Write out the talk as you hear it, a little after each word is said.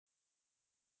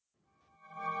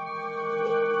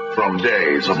From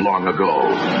days of long ago,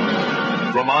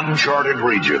 from uncharted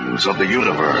regions of the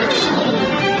universe,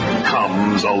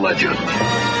 comes a legend.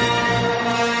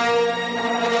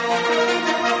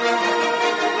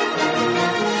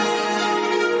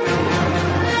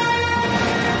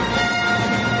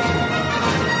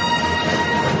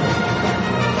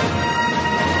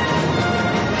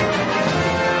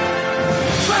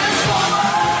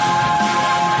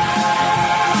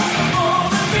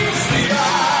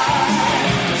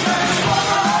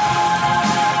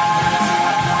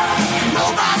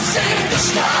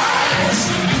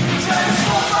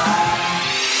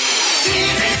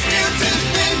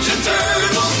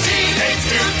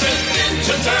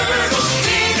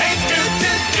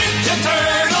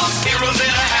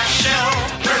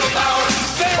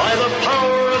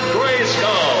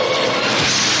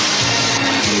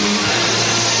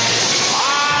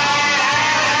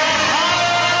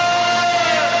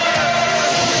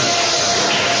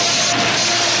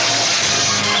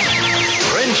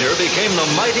 Became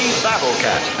the mighty Battle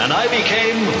Cat, and I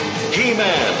became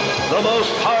He-Man, the most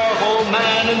powerful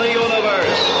man in the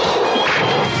universe.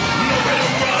 Nowhere to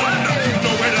run,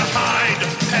 nowhere to hide,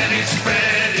 panic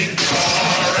spreading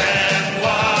far and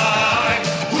wide.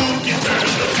 Who can turn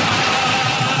the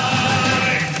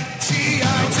tide?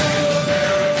 G.I. Joe,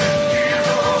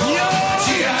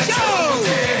 G.I. Joe,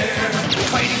 there,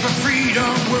 fighting for freedom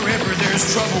wherever there's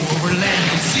trouble over land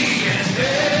and sea and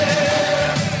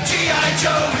air. G.I.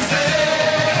 Joe is there.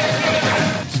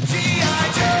 G.I.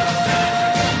 Joe,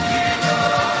 hero.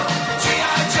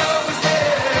 G.I. Joe is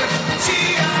there.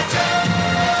 G.I. Joe.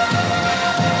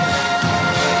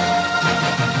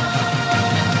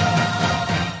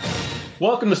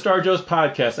 Welcome to Star Joe's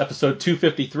Podcast, episode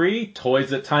 253,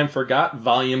 Toys That Time Forgot,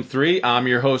 volume 3. I'm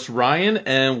your host, Ryan,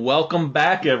 and welcome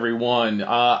back, everyone.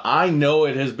 I know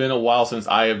it has been a while since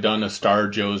I have done a Star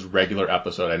Joe's regular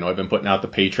episode. I know I've been putting out the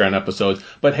Patreon episodes,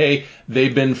 but hey,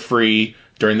 they've been free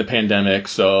during the pandemic,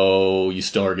 so you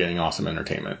still are getting awesome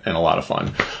entertainment and a lot of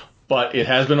fun. But it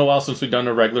has been a while since we've done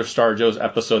a regular Star Joe's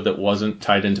episode that wasn't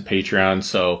tied into Patreon,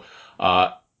 so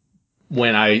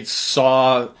when I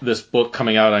saw this book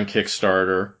coming out on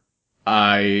Kickstarter,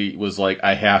 I was like,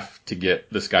 I have to get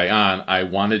this guy on. I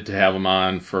wanted to have him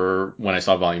on for when I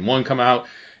saw Volume 1 come out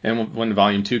and when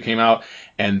Volume 2 came out.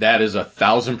 And that is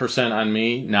 1,000% on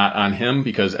me, not on him,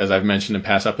 because as I've mentioned in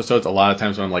past episodes, a lot of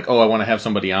times when I'm like, oh, I want to have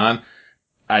somebody on,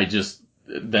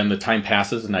 then the time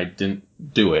passes and I didn't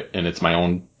do it, and it's my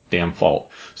own damn fault.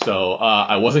 So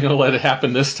I wasn't going to let it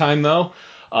happen this time, though.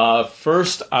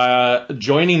 First,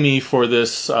 joining me for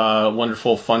this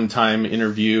wonderful fun time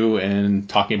interview and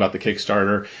talking about the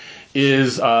Kickstarter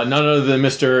is none other than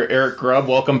Mr. Eric Grubb.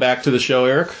 Welcome back to the show,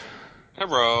 Eric.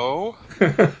 Hello.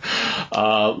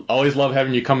 Always love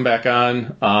having you come back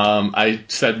on. I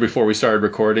said before we started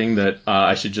recording that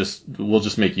we'll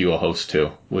just make you a host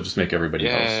too. We'll just make everybody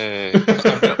Yay.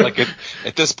 host. Like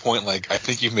at this point, like I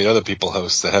think you've made other people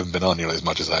hosts that haven't been on nearly as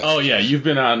much as I have. Oh yeah, you've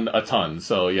been on a ton,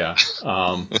 so yeah.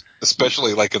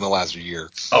 Especially like in the last year.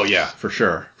 Oh yeah, for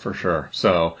sure.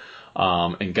 So,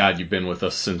 and God, you've been with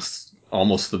us since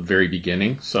almost the very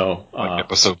beginning. So,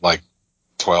 episode like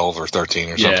 12 or 13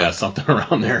 or something. Yeah, something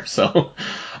around there. So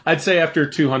I'd say after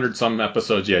 200 some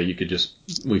episodes, yeah, we could just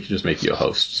make you a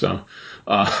host. So,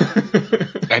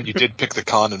 and you did pick the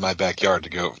con in my backyard to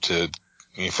go to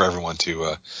for everyone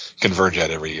to converge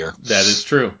at every year. That is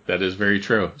true. That is very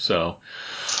true. So,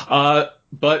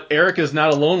 but Eric is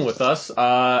not alone with us.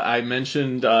 I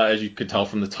mentioned, as you could tell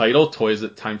from the title, Toys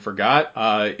That Time Forgot.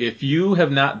 If you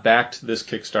have not backed this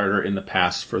Kickstarter in the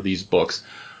past for these books,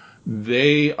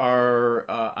 they are,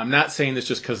 I'm not saying this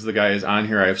just because the guy is on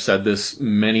here. I've said this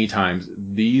many times.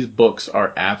 These books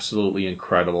are absolutely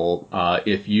incredible.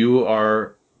 If you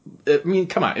are,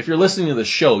 come on, if you're listening to the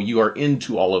show, you are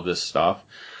into all of this stuff.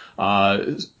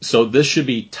 So this should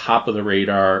be top of the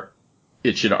radar.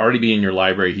 It should already be in your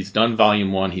library. He's done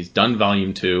Volume 1. He's done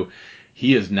Volume 2.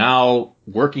 He is now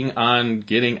working on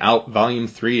getting out Volume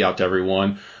 3 out to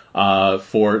everyone.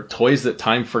 For Toys That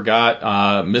Time Forgot,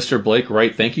 Mr. Blake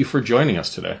Wright, thank you for joining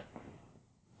us today.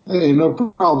 Hey, no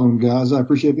problem, guys. I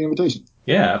appreciate the invitation.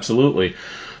 Yeah, absolutely.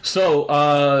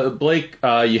 So, Blake,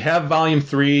 you have Volume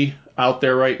 3 out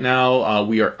there right now.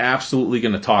 We are absolutely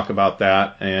going to talk about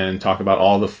that and talk about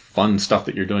all the fun stuff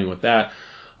that you're doing with that.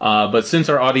 But since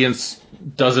our audience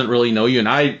doesn't really know you, and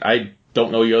I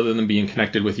don't know you other than being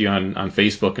connected with you on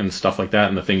Facebook and stuff like that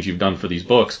and the things you've done for these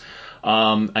books,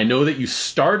 I know that you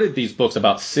started these books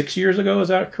about 6 years ago. Is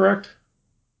that correct?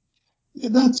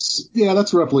 That's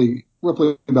roughly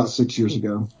about 6 years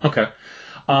ago. Okay.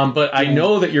 But I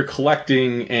know that your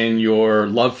collecting and your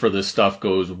love for this stuff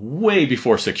goes way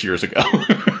before 6 years ago.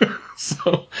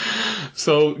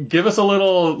 So give us a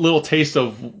little taste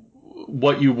of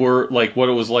what you were like, what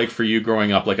it was like for you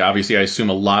growing up. Like, obviously, I assume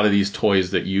a lot of these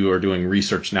toys that you are doing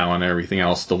research now on and everything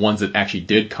else, the ones that actually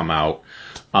did come out,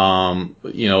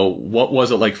 what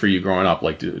was it like for you growing up?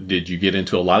 Like, did you get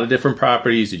into a lot of different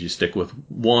properties? Did you stick with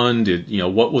one?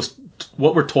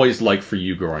 What were toys like for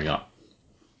you growing up?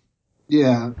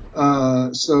 Yeah.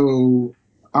 So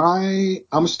I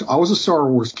was a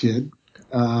Star Wars kid.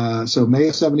 So May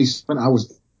of '77, I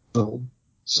was old.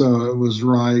 So it was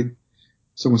right.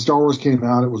 So when Star Wars came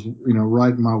out, it was,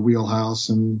 right in my wheelhouse,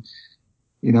 and,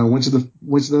 went to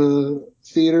the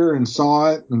theater and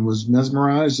saw it and was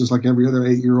mesmerized just like every other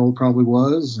 8-year-old probably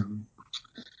was, and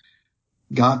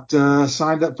got,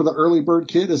 signed up for the early bird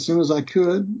kit as soon as I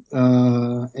could,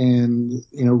 and,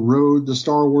 rode the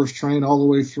Star Wars train all the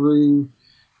way through,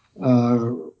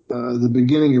 the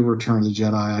beginning of Return of the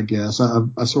Jedi, I guess.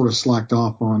 I sort of slacked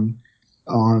off on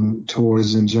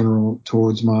toys in general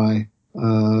towards my,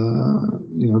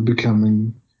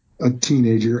 becoming a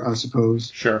teenager, I suppose.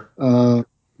 Sure.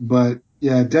 But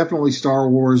yeah, definitely Star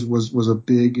Wars was a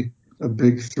big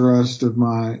thrust of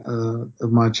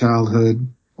my childhood.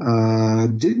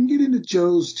 Didn't get into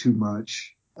Joe's too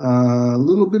much. A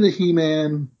little bit of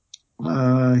He-Man,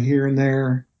 here and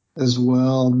there as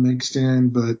well mixed in,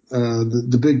 but,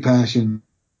 the big passion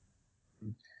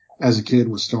as a kid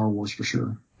was Star Wars for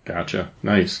sure. Gotcha.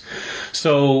 Nice.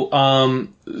 So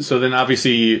then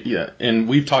obviously, yeah, and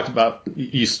we've talked about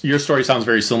your story sounds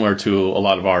very similar to a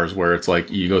lot of ours, where it's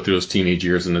like you go through those teenage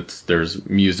years and there's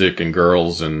music and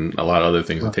girls and a lot of other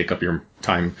things that take up your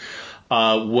time.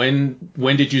 When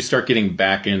did you start getting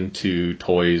back into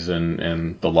toys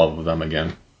and the love of them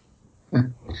again?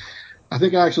 I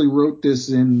think I actually wrote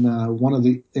this in, one of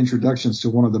the introductions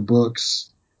to one of the books.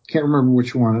 Can't remember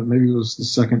which one. Maybe it was the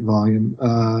second volume.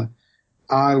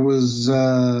 I was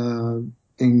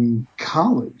in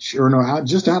college,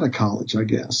 just out of college, I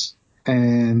guess,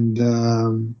 and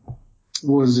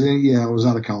was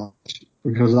out of college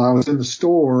because I was in the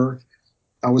store.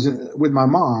 I was with my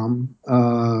mom,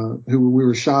 who we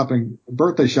were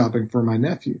birthday shopping for my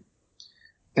nephew,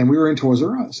 and we were in Toys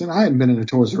R Us, and I hadn't been in a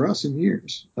Toys R Us in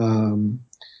years, and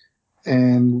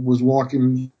was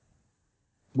walking.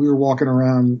 We were walking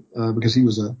around because he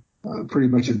was pretty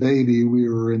much a baby. We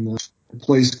were in the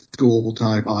play school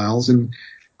type aisles, and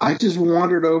I just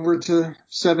wandered over to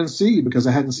 7C because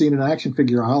I hadn't seen an action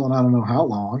figure aisle in I don't know how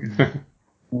long.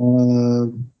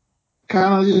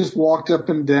 Kind of just walked up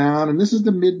and down, and this is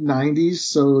the mid '90s,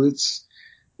 so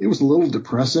it was a little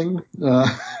depressing.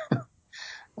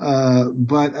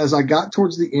 But as I got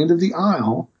towards the end of the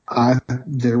aisle,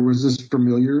 there was this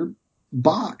familiar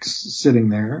box sitting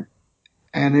there,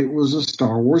 and it was a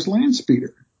Star Wars land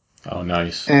speeder. Oh,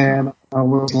 nice. And I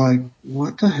was like,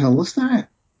 what the hell is that?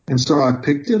 And so I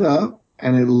picked it up,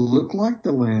 and it looked like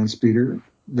the land speeder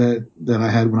that I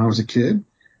had when I was a kid.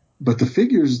 But the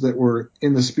figures that were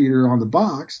in the speeder on the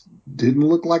box didn't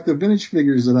look like the vintage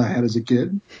figures that I had as a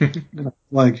kid. And I was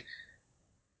like,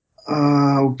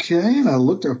 okay. And I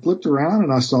flipped around,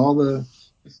 and I saw the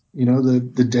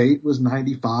date was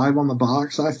 95 on the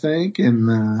box, I think.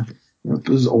 And, it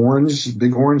was orange,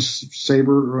 big orange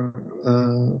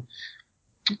saber,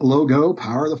 logo,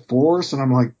 Power of the Force. And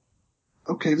I'm like,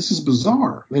 okay, this is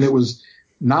bizarre. And it was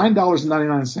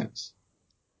 $9.99.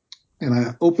 And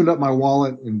I opened up my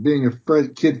wallet, and being a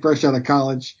kid fresh out of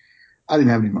college, I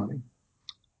didn't have any money.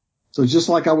 So just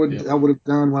like I would have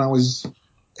done when I was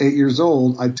 8 years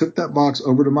old, I took that box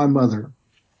over to my mother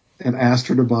and asked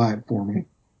her to buy it for me.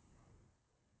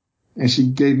 And she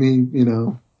gave me,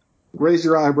 raised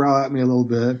her eyebrow at me a little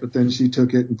bit, but then she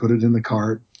took it and put it in the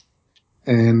cart.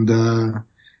 And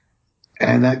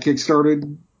that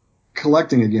kick-started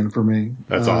collecting again for me.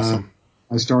 That's awesome.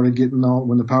 I started getting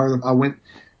I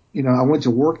went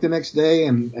to work the next day,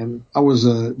 and I was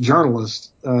a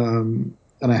journalist, and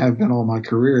I have been all my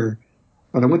career,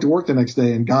 but I went to work the next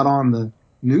day and got on the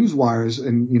news wires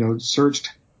and, searched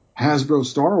Hasbro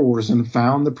Star Wars and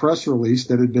found the press release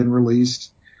that had been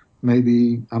released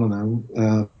maybe, I don't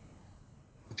know,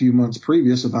 a few months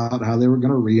previous about how they were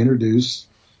going to reintroduce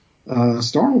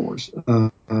Star Wars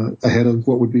ahead of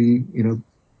what would be,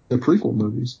 the prequel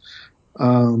movies.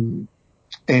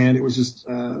 And it was just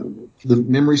the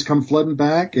memories come flooding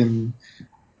back, and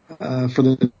for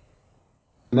the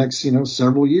next,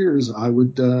 several years, I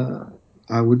would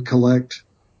collect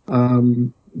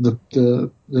the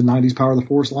 90s Power of the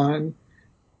Force line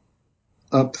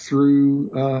up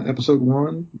through episode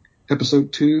 1,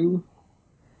 episode 2,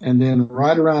 and then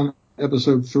right around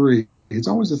episode 3. It's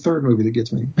always the third movie that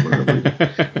gets me.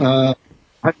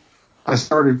 I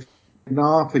started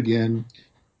off again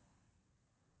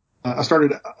I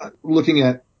started looking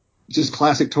at just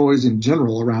classic toys in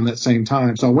general around that same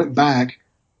time. So I went back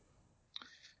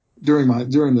during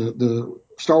the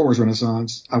Star Wars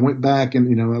Renaissance. I went back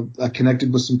and, I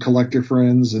connected with some collector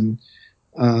friends, and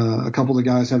a couple of the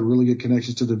guys had really good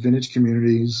connections to the vintage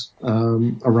communities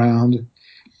around.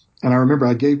 And I remember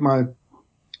I gave my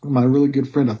really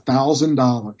good friend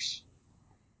 $1,000.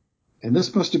 And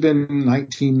this must have been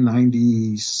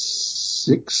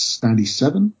 1996,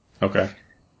 97. Okay.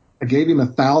 I gave him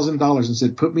 $1,000 and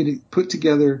said, put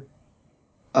together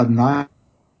a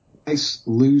nice,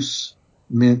 loose,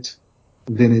 mint,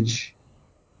 vintage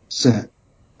set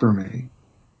for me.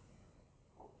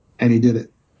 And he did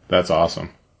it. That's awesome.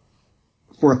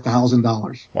 For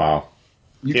 $1,000. Wow.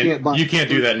 You can't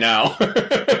do that now.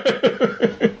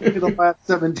 The last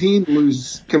 17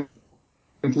 blues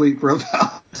complete for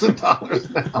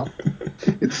 $1,000 now.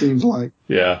 It seems like.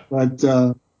 Yeah. But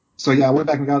so yeah, I went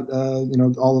back and got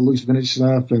all the loose vintage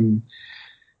stuff, and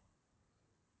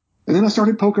then I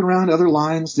started poking around other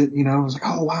lines that I was like,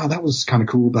 oh wow, that was kind of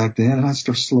cool back then, and I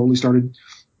slowly started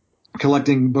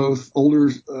collecting both older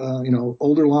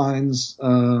lines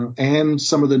and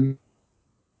some of the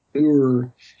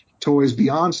newer toys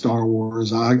beyond Star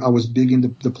Wars. I was big into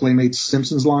the Playmates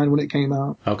Simpsons line when it came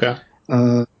out. Okay.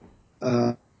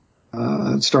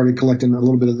 Started collecting a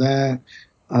little bit of that.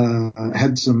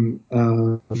 Had some.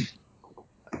 I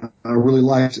really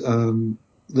liked the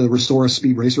Restora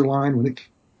Speed Racer line when it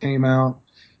came out.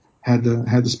 Had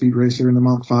the Speed Racer and the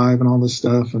Mach 5 and all this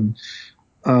stuff, and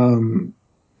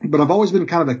but I've always been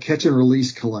kind of a catch and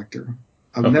release collector.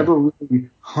 I've never really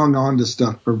hung on to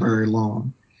stuff for very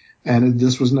long. And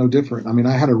this was no different. I mean,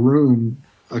 I had a room,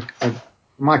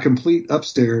 my complete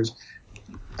upstairs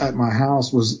at my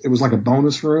house it was like a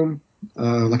bonus room,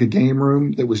 like a game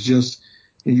room that was just,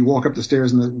 you walk up the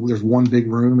stairs and there's one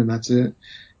big room and that's it.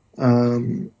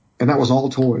 And that was all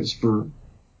toys for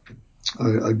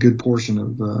a good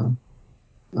portion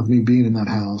of me being in that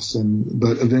house.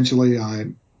 But eventually I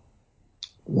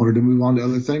wanted to move on to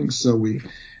other things. So we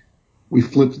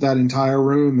flipped that entire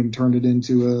room and turned it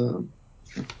into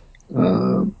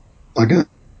like a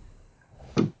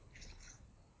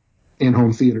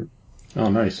in-home theater. Oh,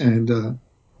 nice. And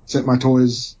sent my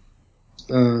toys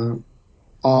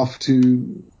off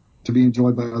to be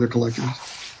enjoyed by other collectors.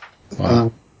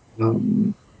 Wow.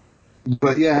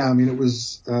 But yeah, I mean, it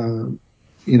was the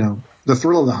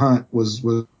thrill of the hunt was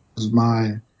the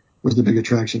big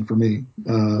attraction for me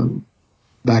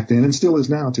back then, and still is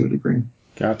now to a degree.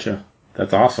 Gotcha.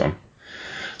 That's awesome.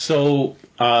 So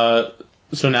now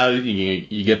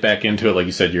you get back into it, like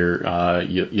you said,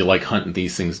 you like hunting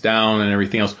these things down and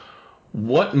everything else.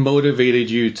 What motivated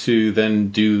you to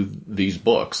then do these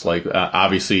books? Like,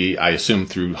 obviously, I assume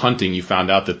through hunting you found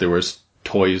out that there was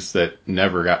toys that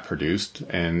never got produced,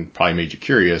 and probably made you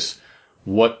curious.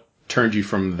 What turned you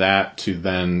from that to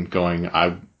then going,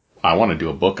 I want to do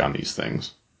a book on these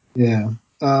things? Yeah.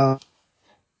 Well,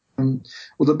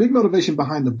 the big motivation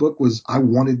behind the book was I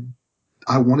wanted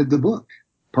the book.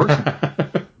 Personally.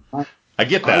 I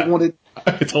get that.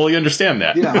 I totally understand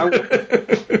that. Yeah,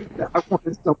 I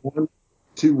wanted someone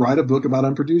to write a book about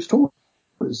unproduced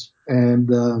toys, and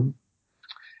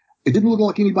it didn't look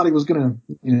like anybody was going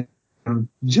to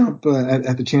jump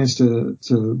at the chance to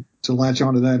latch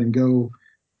onto that and go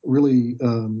really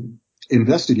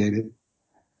investigate it.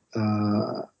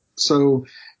 So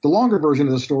the longer version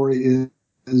of the story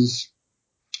is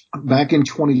back in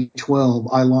 2012,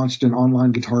 I launched an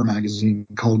online guitar magazine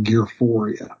called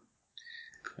Gearphoria.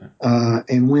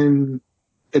 And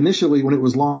initially when it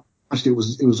was launched, it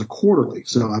was a quarterly.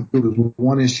 So it was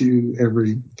one issue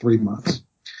every 3 months.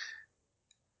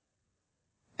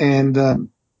 And,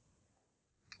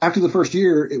 after the first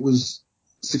year, it was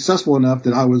successful enough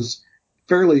that I was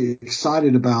fairly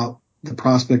excited about the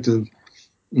prospect of,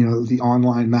 the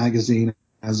online magazine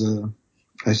as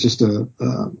just a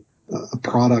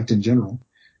product in general.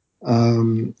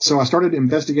 So I started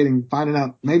investigating, finding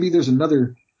out maybe there's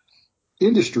another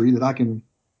industry that I can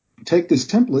take this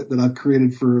template that I've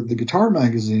created for the guitar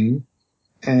magazine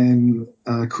and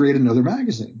create another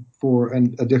magazine for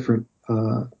a different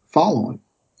following.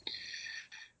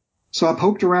 So I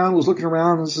poked around, was looking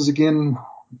around. This is again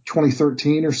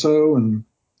 2013 or so, and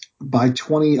by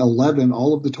 2011,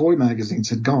 all of the toy magazines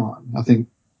had gone. I think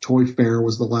Toy Fair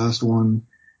was the last one.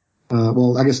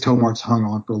 Well, I guess Tomart's hung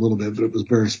on for a little bit, but it was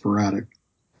very sporadic.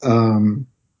 So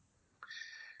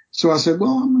I said,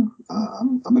 well,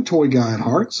 I'm a toy guy at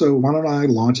heart, so why don't I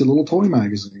launch a little toy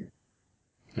magazine?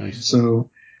 Nice. So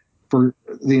for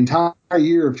the entire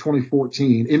year of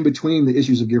 2014, in between the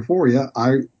issues of Gearphoria,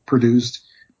 I produced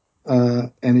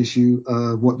an issue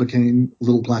of what became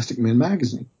Little Plastic Men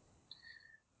magazine.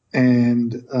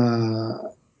 And,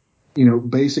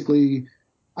 basically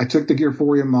I took the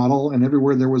Gearphorium model, and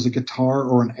everywhere there was a guitar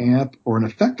or an amp or an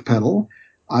effect pedal,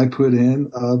 I put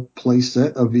in a play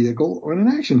set, a vehicle, or an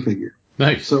action figure.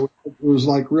 Nice. So it was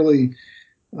like really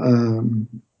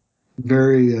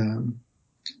very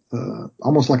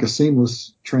almost like a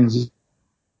seamless transition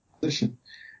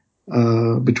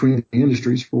between the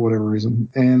industries for whatever reason.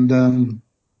 And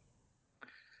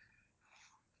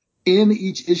in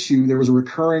each issue, there was a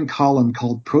recurring column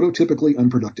called Prototypically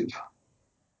Unproductive.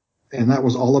 And that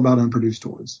was all about unproduced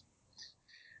toys.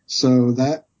 So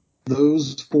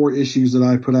those 4 issues that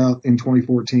I put out in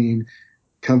 2014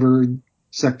 covered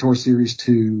Sector Series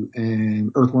 2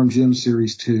 and Earthworm Jim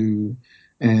Series 2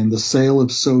 and the sale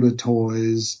of soda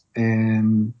toys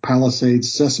and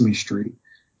Palisades Sesame Street,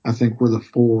 I think were the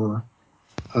 4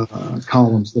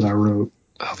 columns that I wrote.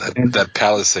 Oh, that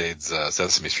Palisades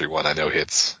Sesame Street one I know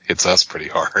hits us pretty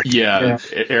hard. Yeah,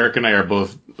 Eric and I are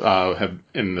both have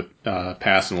in the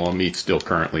past and will meet still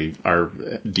currently are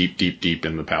deep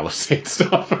in the Palisade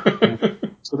stuff.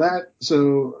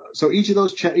 So each of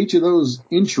those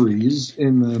entries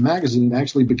in the magazine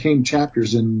actually became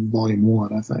chapters in volume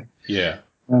 1, I think. Yeah.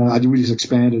 We just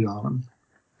expanded on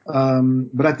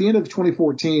them. But at the end of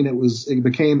 2014, it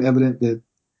became evident that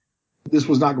this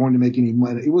was not going to make any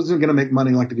money. It wasn't going to make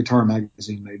money like the Guitar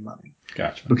Magazine made money.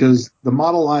 Gotcha. Because the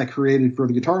model I created for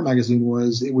the Guitar Magazine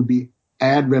was it would be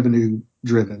ad revenue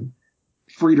driven,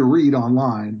 free to read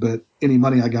online, but any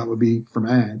money I got would be from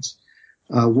ads.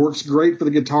 Works great for the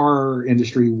guitar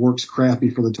industry, works crappy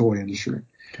for the toy industry.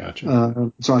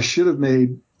 Gotcha. So I should have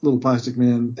made Little Plastic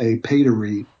Men a pay to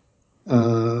read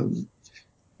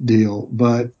deal,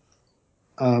 but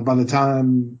by the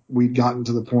time we'd gotten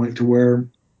to the point to where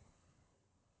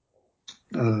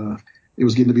it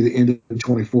was getting to be the end of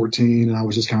 2014, and I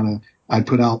was just I'd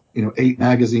put out 8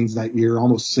 magazines that year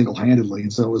almost single-handedly,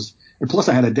 and so it was. And plus,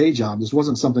 I had a day job. This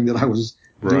wasn't something that I was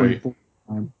doing full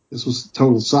time. This was a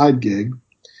total side gig,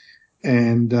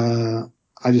 and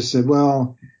I just said,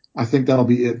 well, I think that'll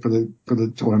be it for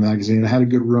the toy magazine. I had a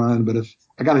good run, but if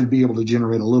I got to be able to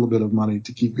generate a little bit of money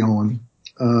to keep going.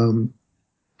 So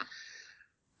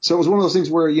it was one of those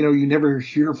things where you never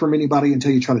hear from anybody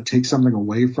until you try to take something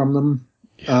away from them.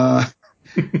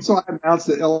 So I announced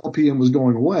that LPM was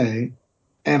going away,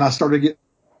 and I started getting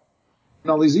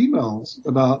all these emails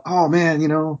about, oh man,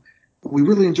 we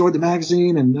really enjoyed the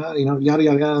magazine, and yada yada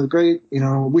yada, great,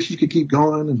 wish you could keep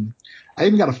going. And I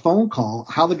even got a phone call.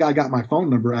 How the guy got my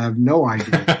phone number, I have no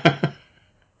idea.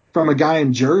 From a guy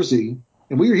in Jersey,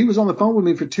 and he was on the phone with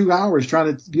me for 2 hours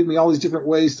trying to give me all these different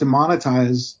ways to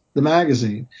monetize the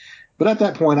magazine. But at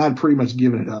that point, I'd pretty much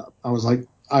given it up. I was like,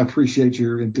 I appreciate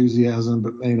your enthusiasm,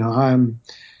 but I'm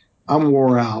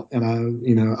wore out,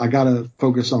 and I got to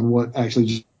focus on what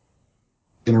actually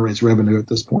generates revenue at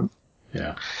this point.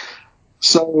 Yeah.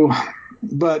 So,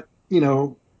 but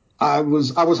I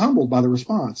was humbled by the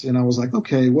response, and I was like,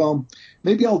 okay, well,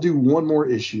 maybe I'll do one more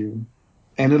issue,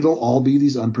 and it'll all be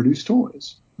these unproduced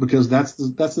toys, because that's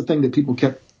the thing that people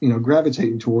kept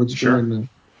gravitating towards during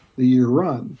the year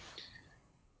run.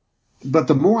 But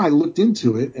the more I looked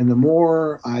into it, and the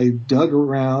more I dug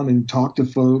around and talked to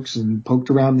folks and poked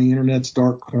around the internet's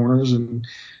dark corners and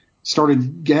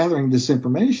started gathering this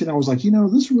information, I was like,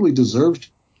 this really deserves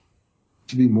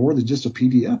to be more than just a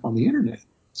PDF on the internet.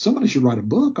 Somebody should write a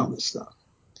book on this stuff.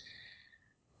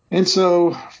 And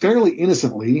so, fairly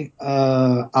innocently,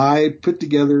 I put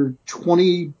together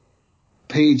 20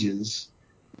 pages,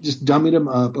 just dummied them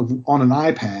up on an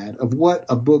iPad of what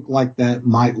a book like that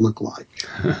might look like.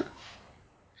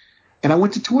 And I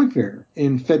went to Toy Fair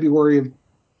in February of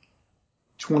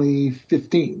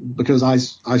 2015 because I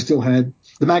still had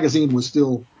the magazine was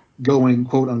still going,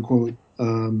 quote unquote,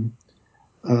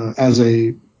 as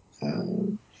a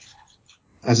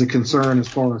concern as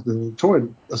far as the Toy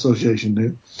Association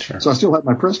knew. Sure. So I still had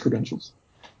my press credentials.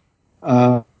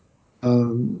 And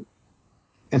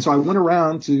so I went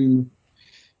around to,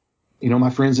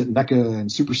 my friends at NECA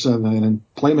and Super 7 and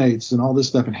Playmates and all this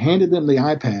stuff and handed them the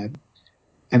iPad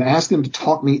and asked them to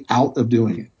talk me out of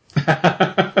doing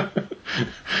it.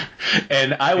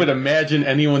 And I would imagine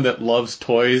anyone that loves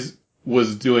toys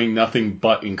was doing nothing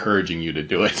but encouraging you to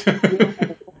do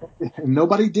it.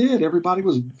 Nobody did. Everybody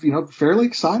was, fairly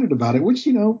excited about it, which,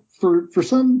 for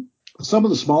some of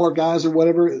the smaller guys or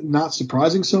whatever, not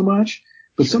surprising so much.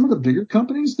 But some of the bigger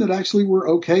companies that actually were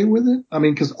okay with it,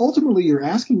 because ultimately you're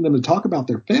asking them to talk about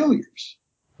their failures.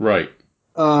 Right.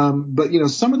 But,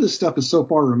 some of this stuff is so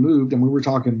far removed, and we were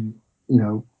talking,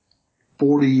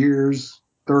 40 years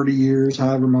 30 years,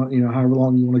 however long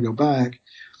you want to go back.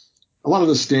 A lot of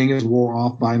the sting is wore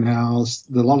off by now.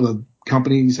 A lot of the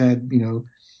companies had,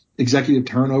 executive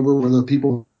turnover where the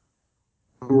people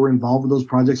who were involved with those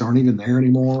projects aren't even there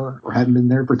anymore or hadn't been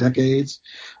there for decades.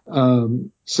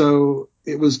 So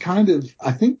it was kind of,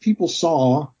 I think people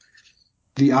saw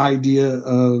the idea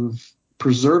of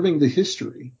preserving the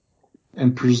history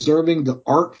and preserving the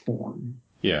art form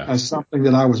as something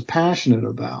that I was passionate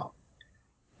about.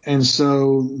 And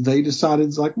so they decided,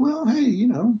 it's like, well, hey,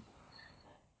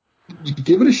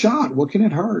 give it a shot. What can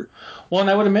it hurt? Well, and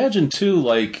I would imagine too,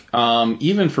 like,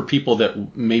 even for people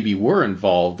that maybe were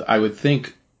involved, I would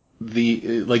think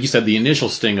like you said, the initial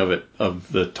sting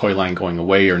of the toy line going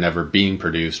away or never being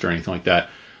produced or anything like that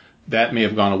may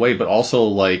have gone away, but also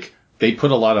like they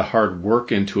put a lot of hard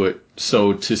work into it.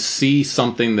 So to see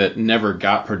something that never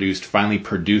got produced finally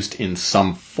produced in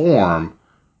some form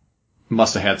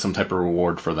must have had some type of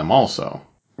reward for them also.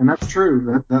 And that's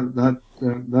true.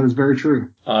 That is very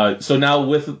true. So now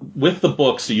with the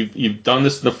books, so you've done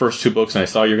this in the first 2 books, and I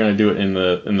saw you're going to do it in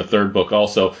the 3rd book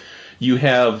also. You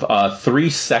have 3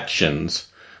 sections.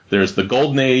 There's the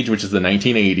Golden Age, which is the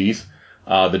 1980s,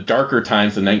 the Darker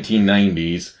Times, the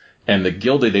 1990s, and the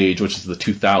Gilded Age, which is the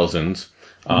 2000s.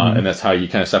 And that's how you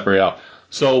kind of separate out.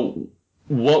 So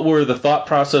what were the thought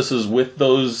processes with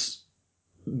those,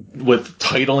 with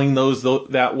titling those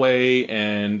that way,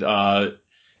 and how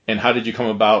did you come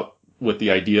about with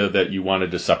the idea that you wanted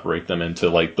to separate them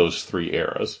into like those 3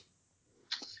 eras?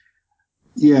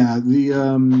 Yeah,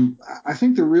 I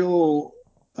think the real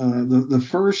the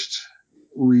first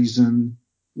reason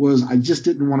was I just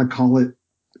didn't want to call it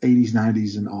 80s,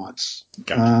 90s, and aughts.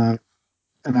 Gotcha.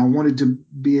 And I wanted to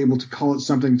be able to call it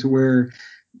something to where,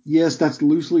 yes, that's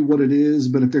loosely what it is,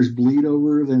 but if there's bleed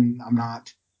over, then I'm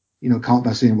not, caught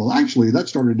by saying, well, actually, that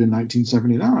started in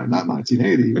 1979, not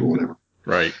 1980 or whatever.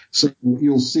 Right. So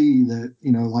you'll see that,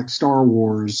 like Star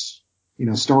Wars,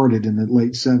 started in the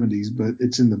late 70s, but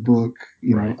it's in the book,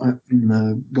 right. In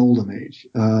the Golden Age,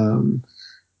 volume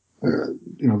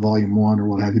 1 or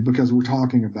what have you, because we're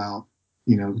talking about,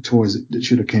 toys that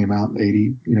should have came out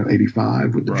in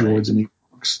 85 with the right. droids and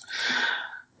Ewoks.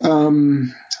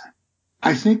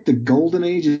 I think the Golden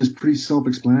Age is pretty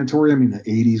self-explanatory. I mean, the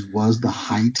 80s was the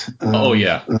height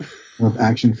of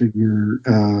action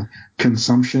figure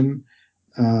consumption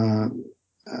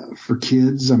for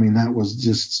kids. I mean, that was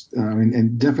just,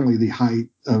 and definitely the height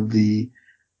of the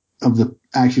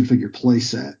action figure play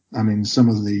set. I mean, some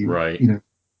of the,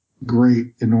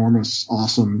 great, enormous,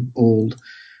 awesome old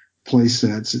play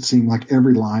sets. It seemed like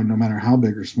every line, no matter how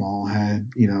big or small,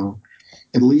 had,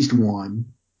 at least 1,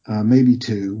 maybe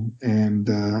 2, and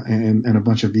a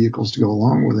bunch of vehicles to go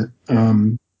along with it.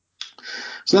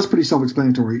 So that's pretty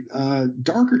self-explanatory.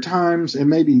 Darker Times, and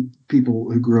maybe people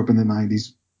who grew up in the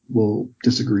 90s will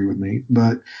disagree with me,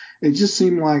 but it just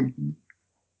seemed like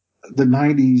the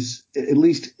 90s, at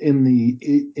least in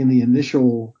the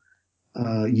initial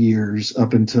years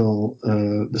up until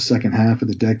the second half of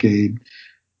the decade,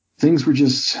 things were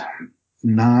just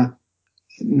not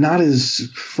as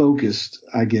focused,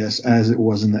 I guess, as it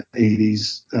was in the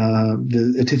 80s.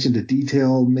 The attention to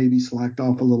detail maybe slacked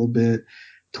off a little bit.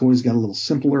 Toys got a little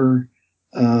simpler,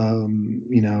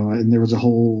 and there was a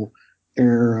whole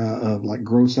era of like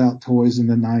gross out toys in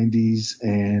the 90s,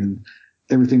 and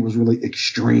everything was really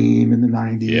extreme in the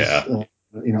 90s. Yeah.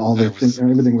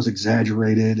 Everything was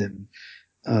exaggerated,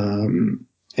 and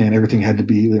everything had to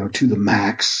be, to the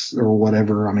max or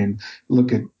whatever. I mean,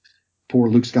 look at poor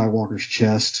Luke Skywalker's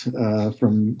chest,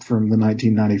 from the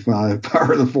 1995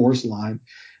 Power of the Force line.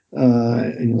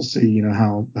 And you'll see,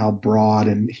 how broad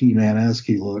and He-Man-esque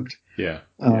he looked. Yeah.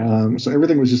 So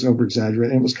everything was just over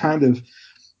exaggerated. And it was kind of,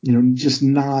 just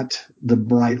not the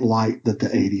bright light that the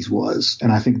 80s was.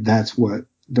 And I think that's where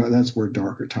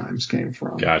Darker Times came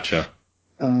from. Gotcha.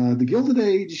 The Gilded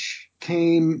Age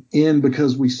came in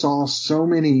because we saw so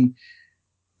many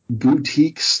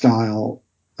boutique style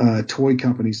toy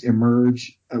companies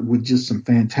emerge with just some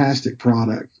fantastic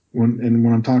product.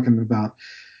 When I'm talking about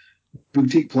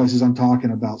boutique places, I'm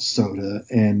talking about Soda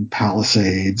and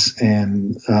Palisades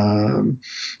and, a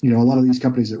lot of these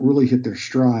companies that really hit their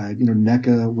stride.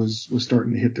 NECA was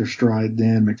starting to hit their stride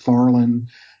then. McFarlane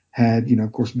had,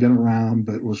 of course, been around,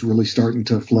 but was really starting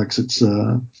to flex its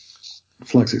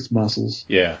muscles.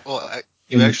 Yeah. Well,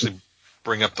 you actually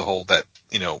bring up the whole that,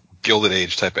 Gilded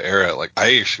Age type of era. Like,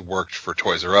 I actually worked for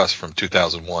Toys R Us from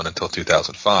 2001 until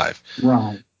 2005.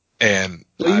 Right. And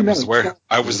I was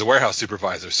the warehouse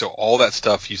supervisor, so all that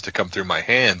stuff used to come through my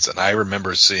hands, and I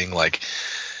remember seeing like,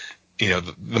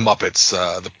 the Muppets,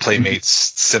 the Playmates,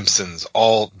 Simpsons.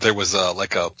 There was a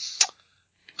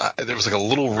there was like a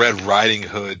little Red Riding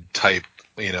Hood type,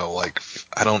 like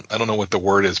I don't know what the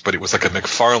word is, but it was like a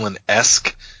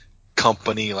McFarlane-esque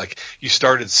company. Like you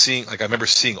started seeing, like I remember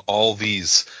seeing all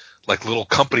these like little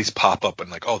companies pop up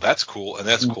and like, oh, that's cool and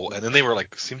that's cool, and then they were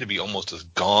like seemed to be almost as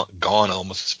gone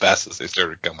almost as fast as they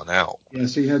started coming out. Yeah,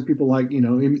 so you had people like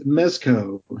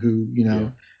Mezco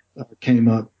who came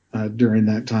up during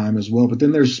that time as well. But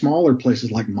then there's smaller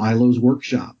places like Milo's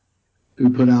Workshop, who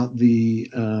put out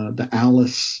the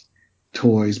Alice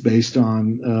toys based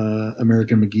on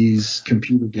American McGee's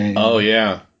computer game. Oh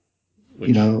yeah,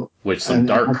 which some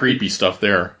dark, creepy stuff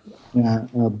there. Yeah,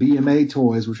 BMA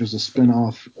Toys, which was a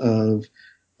spinoff of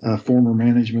former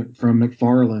management from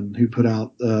McFarlane, who put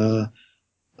out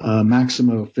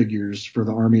Maximo figures for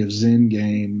the Army of Zen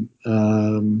game,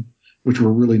 which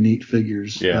were really neat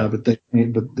figures. Yeah. But this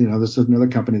is another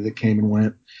company that came and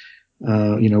went,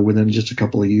 within just a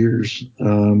couple of years.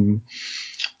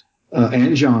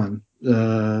 Anjon,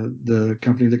 the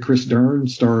company that Chris Dern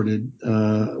started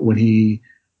when he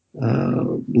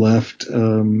left,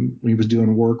 when he was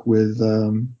doing work with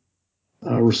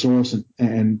Resource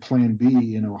and Plan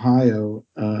B in Ohio,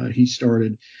 he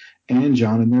started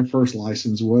Anjon, and their first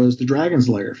license was the Dragon's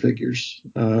Lair figures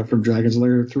from Dragon's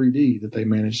Lair 3D that they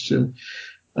managed to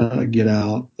get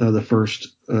out the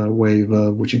first wave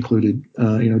of, which included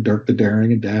Dirk the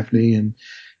Daring and Daphne and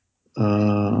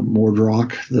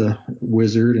Mordrock the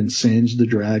Wizard and Singe the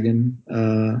Dragon.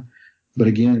 But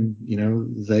again,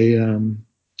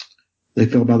 they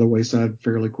fell by the wayside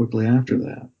fairly quickly after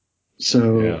that.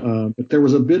 So, but there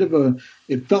was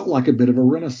it felt like a bit of a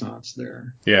renaissance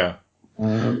there. Yeah.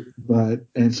 So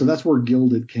that's where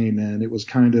Gilded came in. It was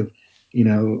kind of, a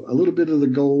little bit of the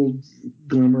gold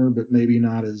glimmer, but maybe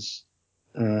not as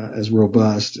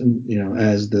robust and,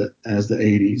 as the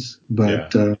 80s.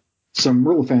 But, some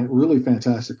really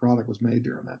fantastic product was made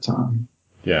during that time.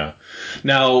 Yeah.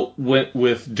 Now,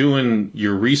 with doing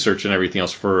your research and everything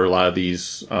else for a lot of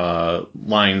these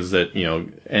lines that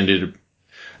ended, I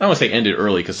don't want to say ended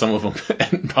early because some of them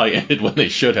probably ended when they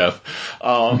should have,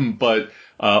 but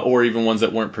or even ones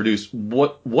that weren't produced.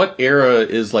 What era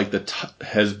is like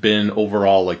has been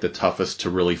overall like the toughest to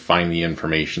really find the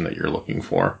information that you're looking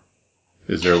for?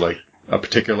 Is there like a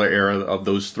particular era of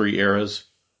those three eras?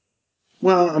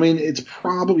 Well, I mean,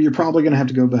 you're probably going to have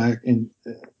to go back and,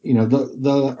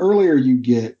 the earlier you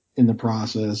get in the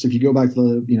process, if you go back to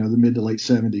the mid to late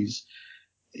 70s,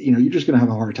 you're just going to have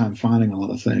a hard time finding a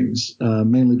lot of things,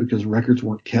 mainly because records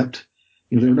weren't kept.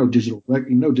 There were no digital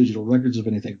records of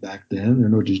anything back then. There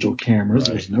were no digital cameras.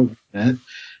 Right. There was no internet.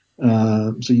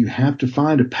 So you have to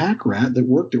find a pack rat that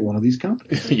worked at one of these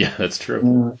companies. Yeah, that's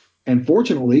true. And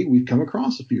fortunately, we've come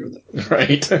across a few of those.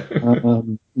 Right.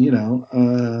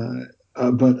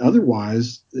 But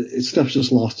otherwise, stuff's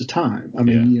just lost to time. I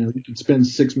mean, you can spend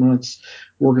 6 months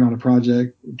working on a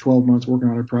project, 12 months working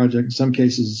on a project, in some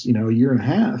cases, a year and a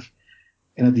half.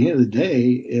 And at the end of the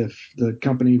day, if the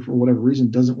company, for whatever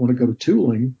reason, doesn't want to go to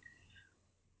tooling,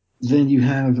 then you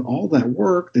have all that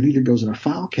work that either goes in a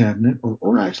file cabinet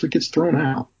or actually gets thrown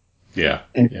out. Yeah.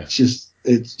 And it's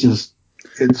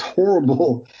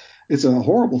horrible. It's a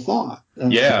horrible thought.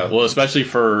 Yeah, well, especially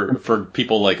for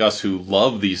people like us who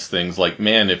love these things. Like,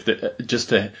 man,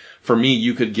 for me,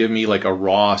 you could give me like a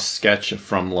raw sketch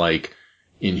from like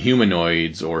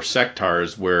Inhumanoids or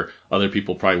Sectars where other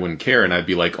people probably wouldn't care, and I'd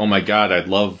be like, oh my god, I'd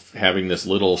love having this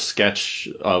little sketch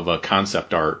of a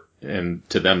concept art. And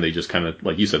to them, they just kind of,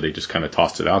 like you said, they just kind of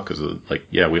tossed it out because like,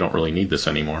 yeah, we don't really need this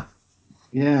anymore.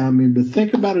 Yeah, I mean, but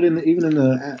think about it even in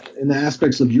the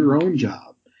aspects of your own job.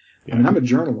 Yeah. I mean, I'm a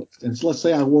journalist, and so let's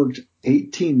say I worked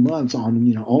 18 months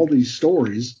on, all these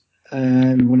stories,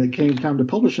 and when it came time to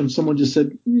publish them, someone just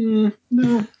said, no.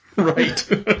 Right.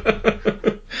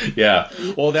 Yeah.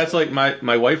 Well, that's like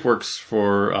my wife works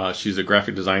for, she's a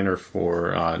graphic designer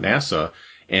for NASA,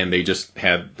 and they just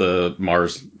had the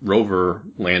Mars rover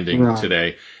landing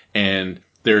today, and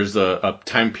there's a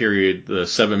time period, the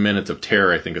 7 minutes of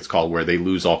terror, I think it's called, where they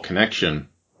lose all connection.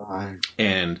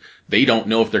 And they don't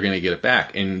know if they're going to get it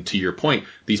back. And to your point,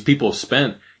 these people have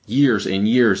spent years and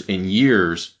years and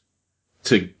years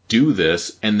to do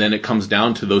this, and then it comes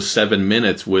down to those 7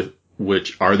 minutes with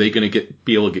which are they going to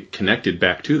be able to get connected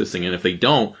back to this thing? And if they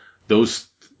don't, those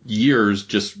years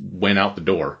just went out the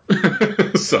door.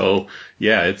 So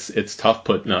yeah, it's tough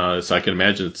putting. So I can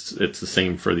imagine it's the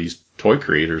same for these toy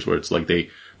creators where it's like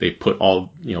they put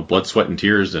all blood, sweat, and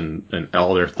tears and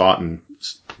all their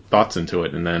thoughts into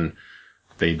it, and then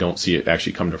they don't see it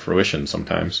actually come to fruition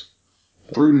sometimes.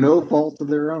 Through no fault of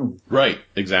their own. Right,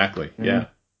 exactly. Yeah.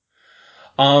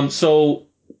 So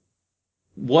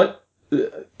what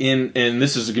and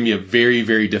this is going to be a very,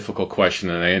 very difficult question,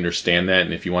 and I understand that.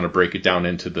 And if you want to break it down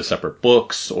into the separate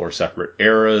books or separate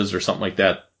eras or something like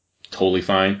that, totally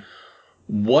fine.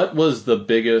 What was the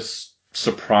biggest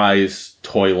surprise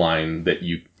toy line that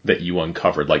you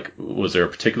uncovered? Like, was there a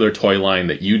particular toy line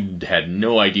that you had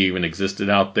no idea even existed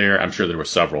out there? I'm sure there were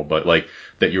several, but like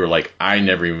that you were like, I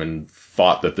never even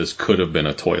thought that this could have been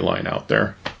a toy line out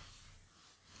there.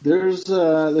 There's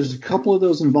a couple of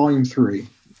those in Volume 3.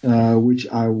 Which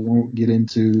I won't get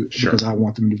into because I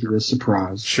want them to be a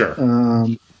surprise. Sure.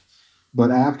 But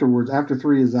afterwards, after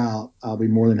 3 is out, I'll be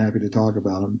more than happy to talk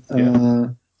about them. Yeah.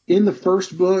 In the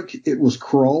first book, it was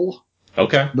Krull.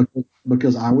 Okay.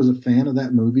 Because I was a fan of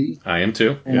that movie. I am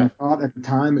too. And I thought at the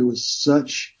time it was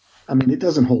it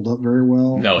doesn't hold up very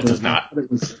well. No, it does not.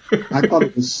 I thought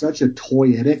it was such a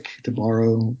toyetic, to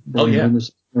borrow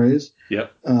Homer's phrase.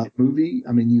 Yep. Movie.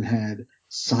 I mean, you had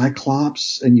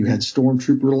Cyclops, and you had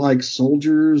Stormtrooper-like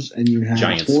soldiers, and you had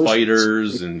giant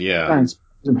spiders, and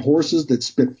horses that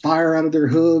spit fire out of their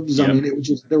hooves. Yep. I mean, it was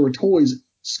just, there were toys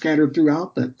scattered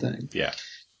throughout that thing. Yeah.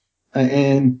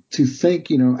 And to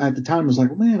think, at the time, I was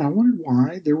like, man, I wondered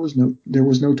why there was no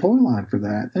toy line for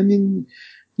that. I mean,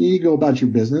 you go about your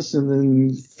business, and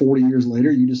then 40 years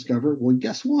later, you discover, well,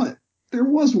 guess what? There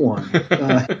was one.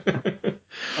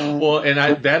 Well,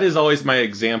 and that is always my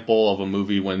example of a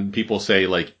movie when people say,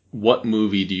 like, what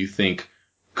movie do you think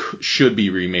should be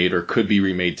remade or could be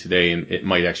remade today and it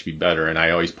might actually be better? And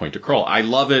I always point to Krull. I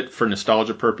love it for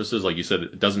nostalgia purposes. Like you said,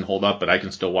 it doesn't hold up, but I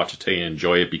can still watch it today and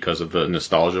enjoy it because of the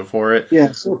nostalgia for it.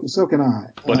 Yeah, so can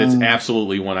I. But it's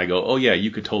absolutely one I go, oh yeah,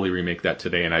 you could totally remake that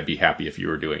today and I'd be happy if you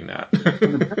were doing that.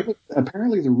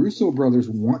 apparently the Russo brothers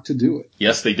want to do it.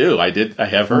 Yes, they do. I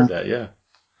have heard that, yeah.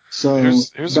 So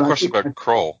here's a question about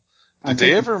Krull. Did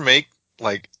they ever make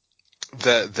like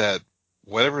that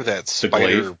whatever that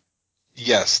spider?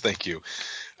 Yes, thank you.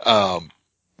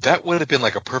 That would have been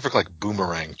like a perfect like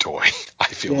boomerang toy. I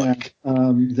feel like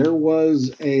there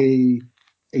was a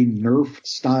Nerf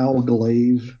style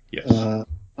glaive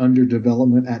under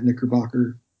development at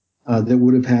Knickerbocker that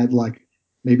would have had like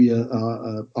maybe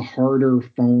a harder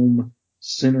foam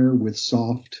center with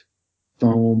soft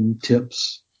foam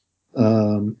tips.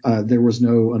 Unfortunately, there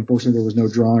was no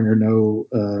drawing or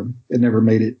it never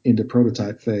made it into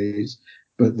prototype phase,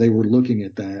 but they were looking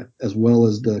at that as well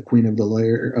as the Queen of the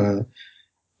Lair,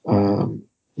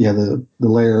 the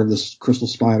lair of this crystal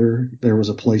spider. There was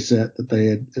a play set that they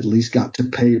had at least got to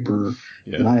paper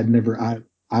that I had never, I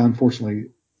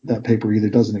unfortunately, that paper either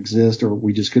doesn't exist or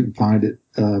we just couldn't find it,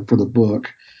 for the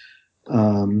book.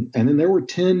 And then there were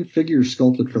 10 figures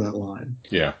sculpted for that line.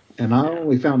 Yeah. And I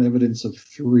only found evidence of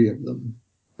 3 of them.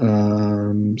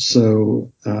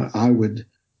 So I would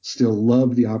still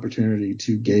love the opportunity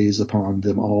to gaze upon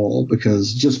them all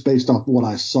because just based off what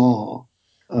I saw,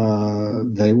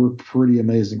 they were pretty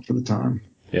amazing for the time.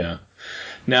 Yeah.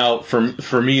 Now,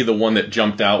 for me, the one that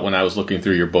jumped out when I was looking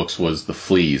through your books was the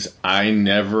Fleas.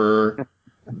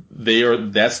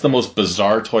 That's the most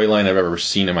bizarre toy line I've ever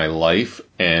seen in my life.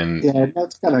 And yeah,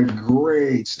 that's got a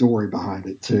great story behind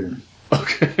it too.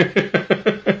 Okay.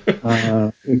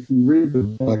 If you read the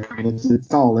book, I mean,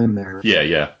 it's all in there.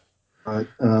 Yeah. But,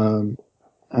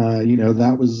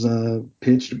 that was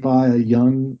pitched by a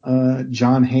young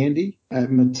John Handy at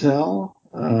Mattel.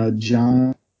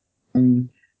 John,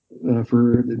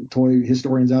 for the toy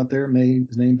historians out there,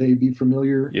 his name may be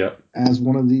familiar as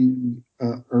one of the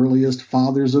earliest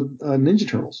fathers of Ninja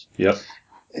Turtles. Yep.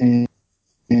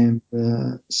 And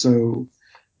so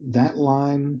that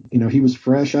line, he was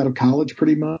fresh out of college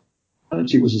pretty much.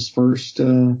 It was his first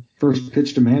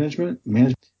pitch to management.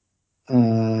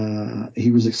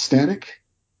 He was ecstatic.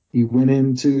 He went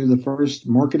into the first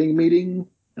marketing meeting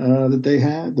that they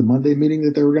had, the Monday meeting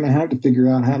that they were going to have to figure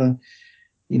out how to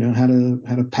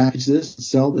package this and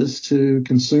sell this to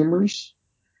consumers.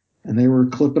 And they were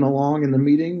clipping along in the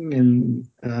meeting, and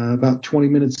about 20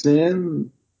 minutes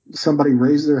in, somebody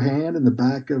raised their hand in the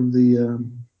back of the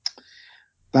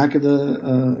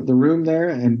room there,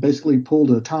 and basically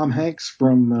pulled a Tom Hanks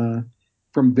from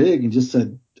Big and just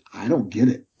said, "I don't get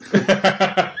it."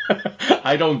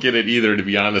 I don't get it either, to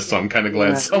be honest. So I'm kind of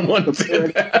glad someone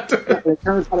did that. It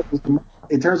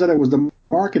turns out it was the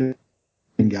marketing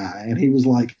guy, and he was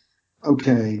like,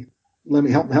 "Okay, let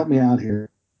me help me out here."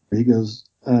 He goes,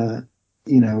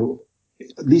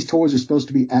 these toys are supposed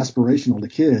to be aspirational to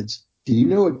kids. Do you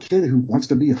know a kid who wants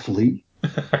to be a flea?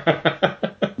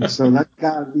 So that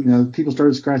guy, people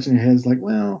started scratching their heads like,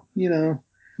 well, no,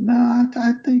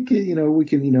 I think, we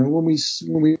can, when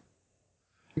we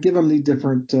give them these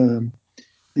different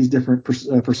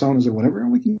personas or whatever,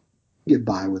 we can get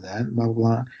by with that, blah, blah,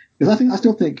 blah. Because I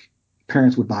still think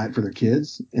parents would buy it for their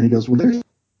kids. And he goes, well, there's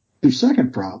your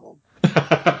second problem.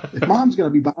 If mom's going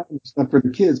to be buying stuff for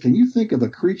the kids, can you think of a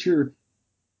creature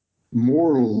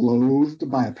more loathed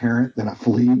by a parent than a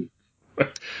flea?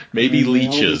 Maybe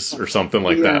leeches or something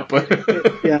like that. But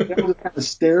yeah, they all just kind of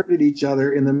stared at each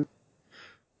other in the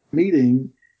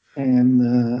meeting,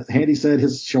 and Handy said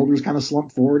his shoulders kind of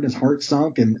slumped forward and his heart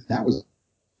sunk, and that was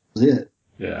it.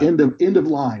 Yeah. End of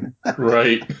line.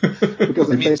 Right. Because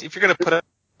I mean, if you're going to put out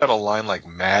a line like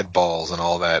mad balls and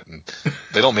all that, and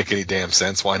they don't make any damn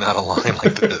sense, why not a line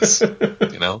like this?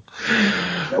 You know?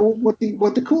 What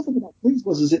the cool thing about Please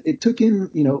was it took in,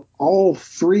 all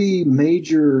three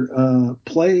major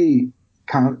play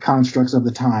constructs of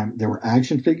the time. There were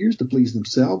action figures to please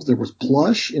themselves. There was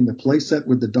plush in the play set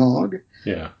with the dog.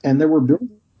 Yeah. And there were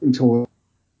building toys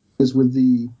with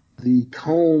the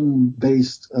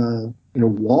comb-based,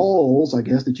 walls, I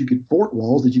guess, fort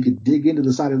walls that you could dig into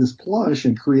the side of this plush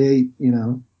and create,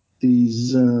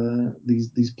 these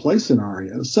play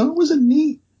scenarios. So it was a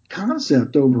neat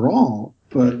concept overall,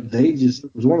 but it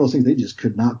was one of those things they just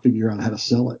could not figure out how to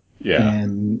sell it. Yeah.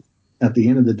 And at the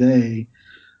end of the day,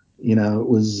 it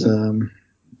was,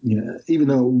 even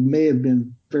though it may have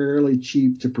been fairly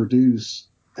cheap to produce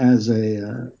as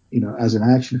an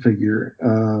action figure,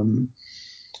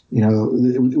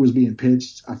 it was being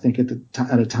pitched, I think, at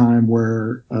a time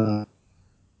where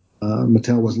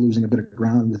Mattel was losing a bit of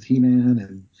ground with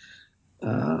He-Man,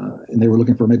 and they were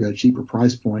looking for maybe a cheaper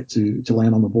price point to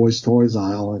land on the boys' toys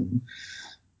aisle, and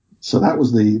so that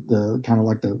was the kind of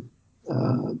like the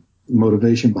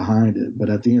motivation behind it. But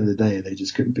at the end of the day, they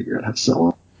just couldn't figure out how to sell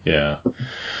it. Yeah.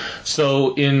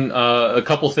 So in a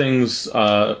couple things,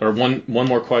 or one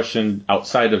more question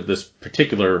outside of this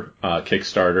particular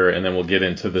Kickstarter, and then we'll get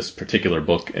into this particular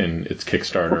book and its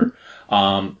Kickstarter.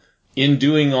 In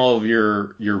doing all of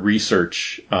your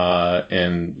research,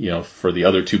 and for the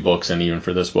other two books and even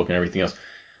for this book and everything else,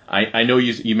 I know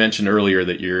you mentioned earlier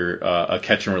that you're a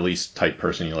catch and release type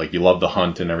person. You love the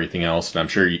hunt and everything else, and I'm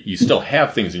sure you still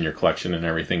have things in your collection and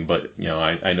everything, but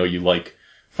I know you like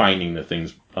finding the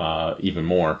things even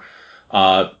more.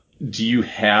 Do you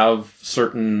have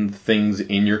certain things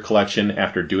in your collection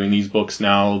after doing these books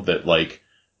now that like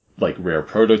rare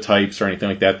prototypes or anything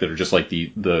like that are just like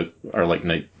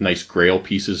nice grail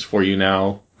pieces for you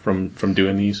now from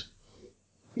doing these?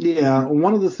 Yeah,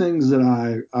 one of the things that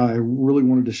I really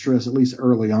wanted to stress, at least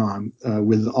early on,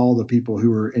 with all the people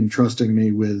who were entrusting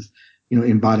me with,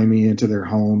 inviting me into their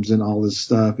homes and all this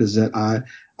stuff, is that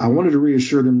I wanted to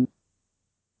reassure them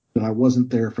that I wasn't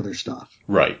there for their stuff.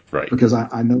 Right. Because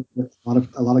I know that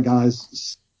a lot of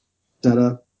guys set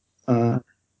up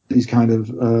these kind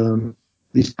of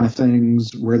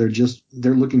things where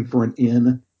they're looking for an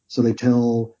in, so they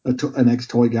tell an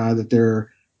ex-toy guy that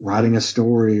they're writing a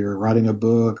story or writing a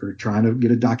book or trying to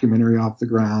get a documentary off the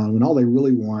ground, when all they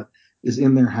really want is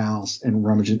in their house and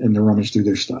rummage through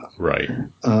their stuff. Right.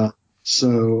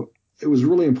 So it was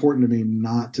really important to me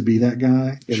not to be that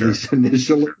guy, at least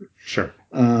initially. Sure.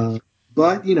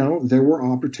 But, there were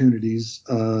opportunities,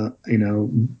 put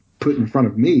in front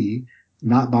of me,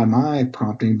 not by my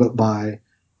prompting, but by,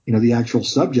 the actual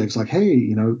subjects, like,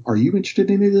 hey, are you interested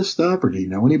in any of this stuff? Or do you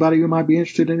know anybody who might be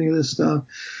interested in any of this stuff?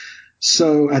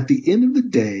 So at the end of the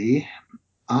day,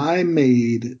 I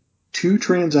made 2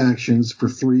 transactions for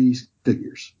 3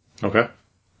 figures. Okay.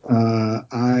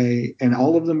 And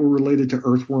all of them were related to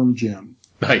Earthworm Jim.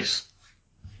 Nice.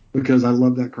 Because I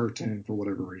love that cartoon for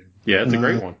whatever reason. Yeah, it's a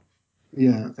great one.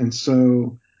 Yeah. And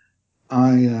so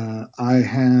I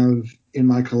have in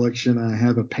my collection, I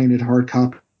have a painted hard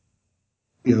copy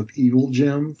of Evil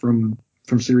Jim from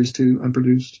Series 2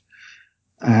 Unproduced.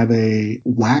 I have a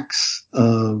wax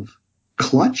of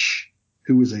Clutch,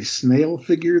 who was a snail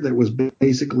figure that was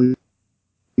basically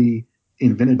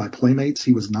invented by Playmates.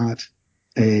 He was not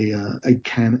a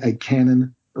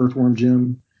canon Earthworm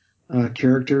Jim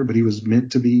character, but he was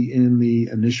meant to be in the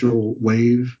initial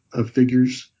wave of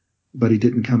figures, but he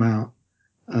didn't come out.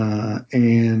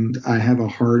 And I have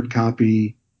a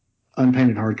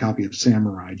unpainted hard copy of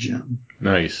Samurai Jim.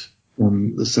 Nice.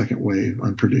 From the second wave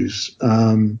Unproduced.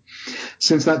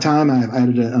 Since that time, I've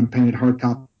added an unpainted hard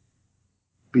copy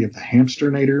of the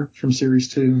Hamsternator from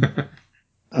Series 2.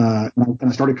 And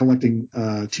I started collecting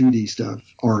 2D stuff,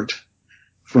 art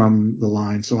from the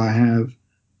line. So I have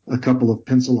a couple of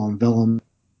pencil on vellum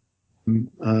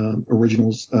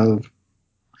originals of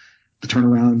the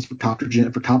turnarounds for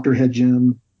Copterhead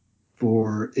Jim,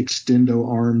 for Extendo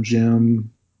Arm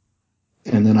Jim,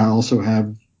 and then I also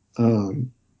have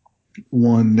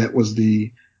one that was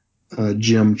the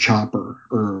Jim Chopper,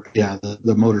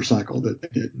 the motorcycle that they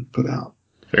didn't put out.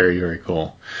 Very, very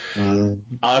cool. Uh,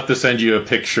 I'll have to send you a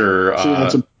picture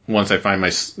So once I find my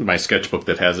sketchbook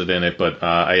that has it in it. But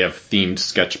I have themed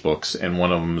sketchbooks, and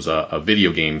one of them is a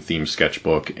video game themed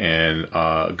sketchbook. And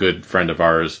a good friend of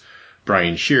ours,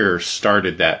 Brian Shearer,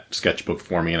 started that sketchbook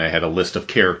for me, and I had a list of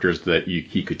characters that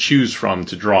he could choose from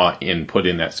to draw and put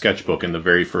in that sketchbook. And the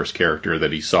very first character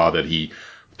that he saw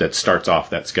that starts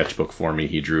off that sketchbook for me,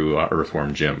 he drew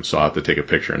Earthworm Jim. So I'll have to take a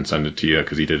picture and send it to you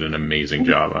because he did an amazing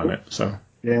job on it. So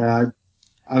yeah,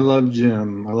 I love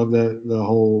Jim. I love the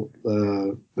whole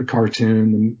the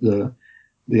cartoon,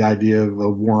 the idea of a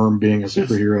worm being a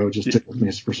superhero just tickled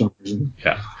me for some reason.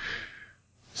 Yeah.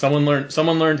 Someone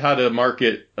learned how to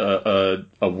market a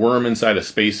worm inside a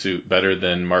spacesuit better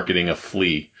than marketing a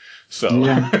flea. So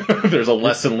Yeah. there's a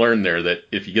lesson learned there that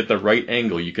if you get the right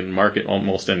angle, you can market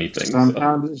almost anything.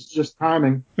 Sometimes it's just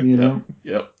timing, you know.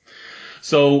 Yep.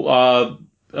 So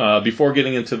before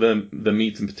getting into the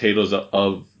meats and potatoes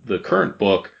of the current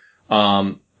book,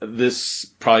 this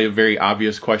probably a very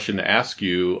obvious question to ask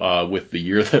you with the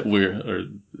year that we're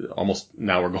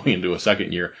going into a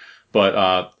second year,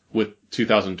 but with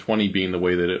 2020 being the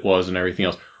way that it was and everything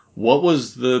else, what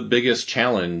was the biggest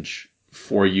challenge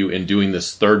for you in doing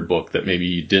this third book that maybe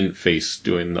you didn't face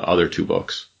doing the other two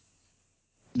books?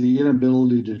 The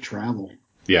inability to travel.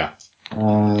 Yeah.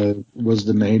 Was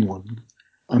the main one.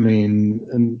 I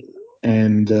mean,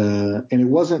 and it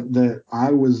wasn't that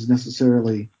I was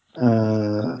necessarily,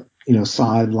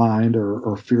 sidelined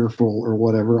or fearful or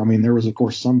whatever. I mean, there was of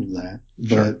course some of that,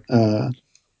 Sure.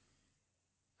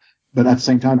 but at the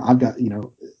same time, I've got,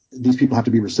 these people have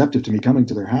to be receptive to me coming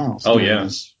to their house. Oh yeah.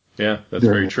 Yeah, that's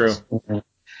very true.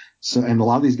 So, and a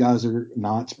lot of these guys are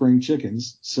not spring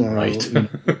chickens. So Right.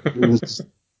 it was,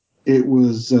 it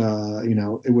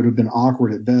would have been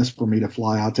awkward at best for me to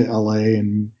fly out to LA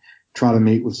and try to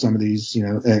meet with some of these,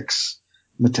 ex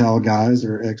Mattel guys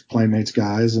or ex Playmates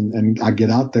guys. And I get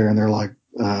out there and they're like,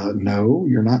 no,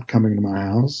 you're not coming to my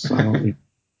house. I don't,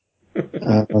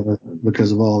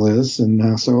 because of all this.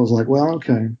 And so I was like, well,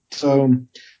 okay. So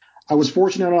I was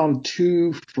fortunate on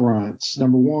two fronts.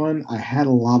 Number one, I had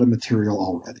a lot of material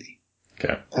already.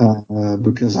 Okay.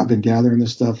 Because I've been gathering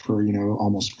this stuff for,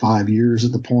 almost 5 years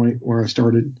at the point where I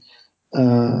started,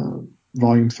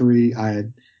 volume 3.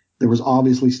 There was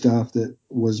obviously stuff that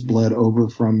was bled over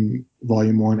from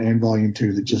volume 1 and volume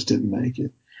 2 that just didn't make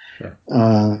it. Sure.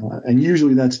 And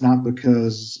usually that's not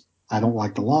because I don't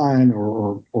like the line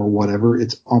or whatever.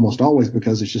 It's almost always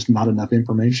because there's just not enough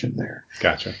information there.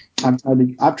 Gotcha.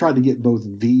 I've tried to get both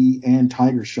V and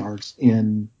Tiger Sharks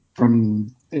in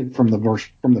from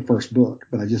the first book,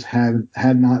 but I just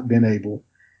had not been able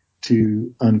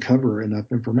to uncover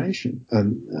enough information.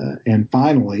 And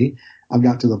finally, I've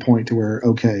got to the point to where,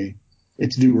 okay,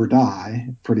 it's do or die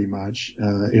pretty much.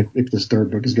 If this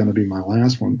third book is going to be my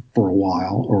last one for a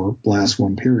while or last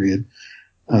one period,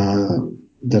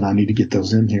 then I need to get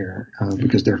those in here,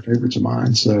 because they're favorites of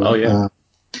mine. So,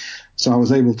 so I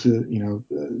was able to,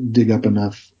 dig up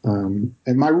enough. And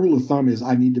my rule of thumb is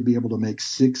I need to be able to make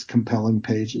 6 compelling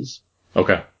pages.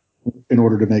 Okay. In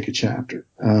order to make a chapter.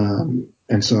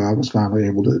 And so I was finally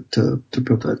able to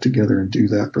put that together and do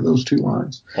that for those 2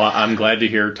 lines. Well, I'm glad to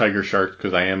hear Tiger Shark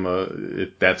because I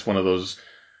am that's one of those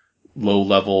low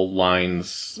level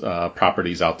lines,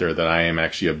 properties out there that I am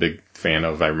actually a big fan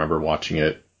of. I remember watching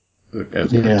it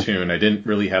as a cartoon. I didn't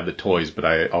really have the toys, but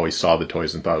I always saw the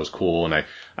toys and thought it was cool. And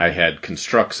I had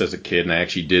Constructs as a kid, and I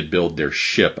actually did build their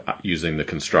ship using the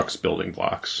Constructs building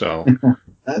blocks. So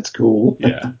that's cool.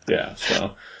 Yeah.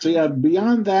 So yeah,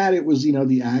 beyond that, it was,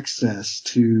 the access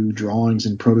to drawings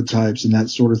and prototypes and that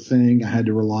sort of thing. I had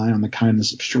to rely on the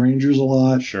kindness of strangers a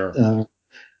lot. Sure.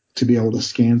 To be able to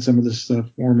scan some of this stuff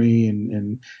for me.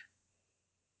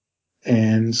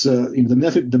 And so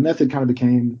the method kind of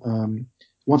became,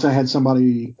 once I had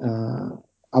somebody,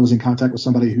 I was in contact with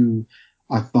somebody who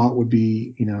I thought would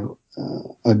be,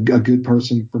 a good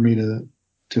person for me to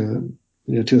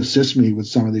assist me with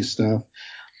some of these stuff.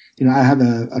 I have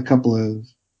a couple of,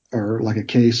 or like a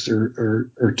case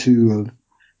or 2 of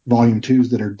volume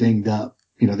 2s that are dinged up.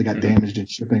 They got damaged in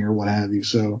shipping or what have you.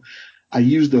 So I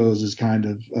use those as kind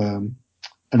of,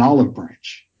 an olive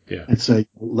branch. Yeah. And say,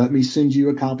 let me send you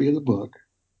a copy of the book.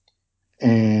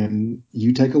 And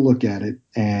you take a look at it,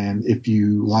 and if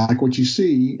you like what you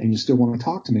see and you still want to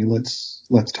talk to me, let's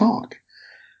talk.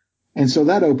 And so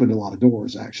that opened a lot of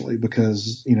doors, actually,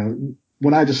 because,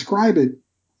 when I describe it,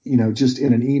 just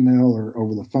in an email or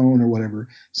over the phone or whatever,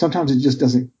 sometimes it just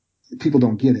people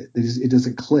don't get it. It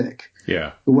doesn't click.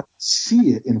 Yeah. But when I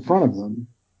see it in front of them,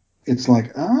 it's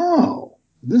like, oh,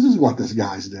 this is what this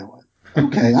guy's doing.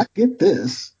 Okay, I get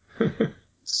this.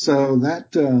 So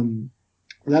that,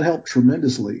 that helped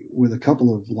tremendously with a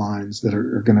couple of lines that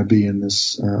are going to be in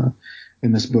this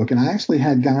book. And I actually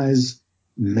had guys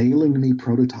mailing me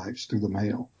prototypes through the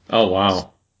mail. Oh,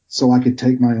 wow. So I could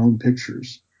take my own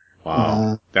pictures.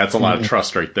 Wow. That's a lot of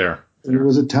trust right there. There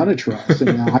was a ton of trust.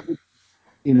 And I would,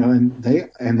 and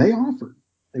they offered.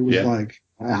 It was like,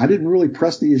 I didn't really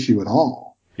press the issue at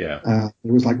all. Yeah.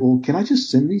 It was like, well, can I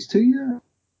just send these to you?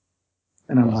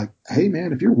 And I'm like, hey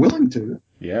man, if you're willing to.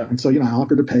 Yeah. And so, I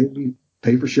offered to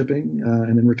pay for shipping,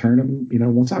 and then return them,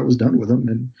 once I was done with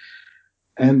them.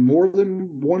 And more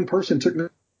than one person took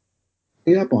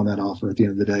me up on that offer at the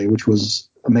end of the day, which was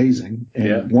amazing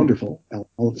and wonderful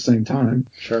all at the same time.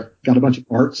 Sure. Got a bunch of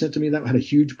art sent to me that had a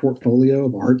huge portfolio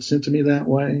of art sent to me that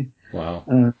way.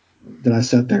 Wow. That I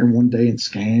sat there one day and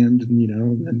scanned,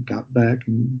 and then got back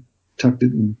and tucked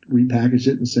it and repackaged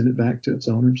it and sent it back to its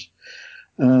owners.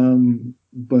 Those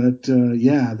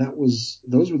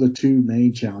were the two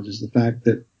main challenges. The fact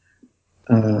that,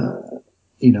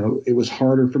 it was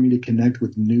harder for me to connect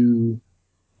with new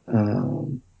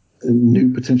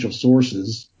potential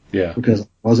sources. Yeah. Because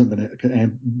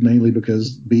and mainly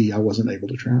because I wasn't able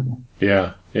to travel.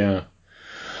 Yeah. Yeah.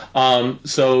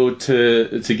 So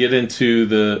to get into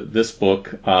this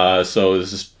book, so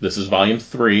this is volume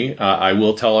 3. I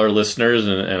will tell our listeners,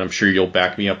 and I'm sure you'll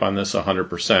back me up on this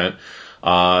 100%.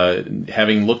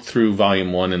 Having looked through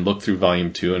volume 1 and looked through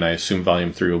volume 2, and I assume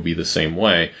volume 3 will be the same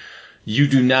way. You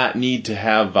do not need to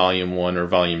have volume 1 or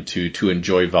volume 2 to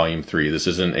enjoy volume 3. This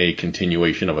isn't a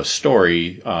continuation of a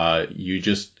story. You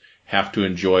just have to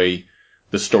enjoy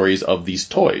the stories of these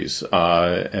toys,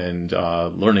 and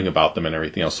learning about them and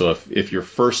everything else. So if your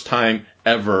first time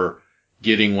ever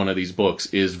getting one of these books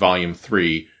is volume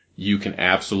 3, you can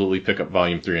absolutely pick up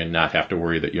volume 3 and not have to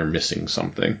worry that you're missing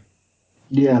something.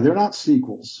 Yeah, they're not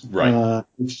sequels. Right.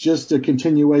 It's just a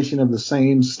continuation of the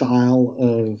same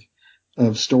style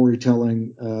of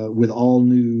storytelling, with all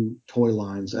new toy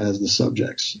lines as the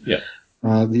subjects. Yeah.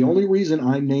 The only reason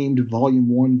I named Volume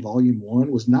 1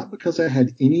 was not because I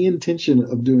had any intention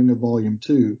of doing a Volume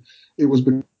 2. It was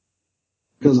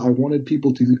because I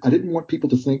didn't want people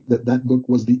to think that book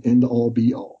was the end all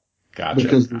be all. Gotcha.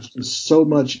 Because there's just so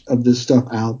much of this stuff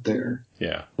out there.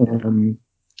 Yeah. And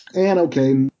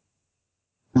okay,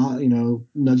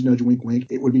 nudge, nudge, wink, wink.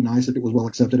 It would be nice if it was well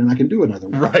accepted and I can do another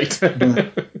one. Right.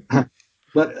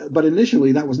 But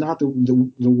initially that was not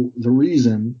the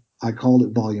reason I called it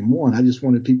Volume 1. I just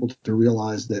wanted people to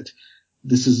realize that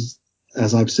this is,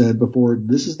 as I've said before,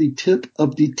 this is the tip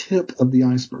of the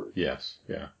iceberg. Yes.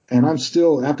 Yeah. And I'm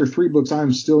still, after 3 books,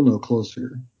 I'm still no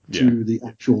closer to the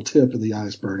actual tip of the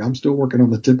iceberg. I'm still working on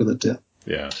the tip of the tip.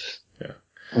 Yeah. Yeah.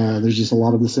 There's just a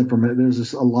lot of this information. There's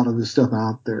just a lot of this stuff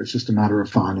out there. It's just a matter of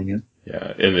finding it.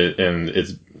 Yeah, and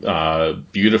it's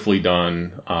beautifully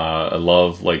done. I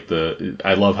love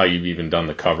how you've even done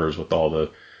the covers with all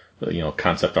the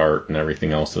concept art and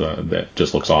everything else that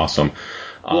just looks awesome.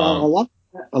 Well,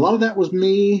 a lot of that was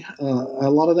me. A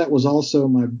lot of that was also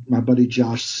my buddy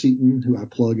Josh Seaton, who I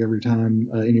plug every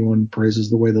time anyone praises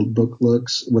the way the book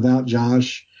looks. Without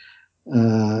Josh,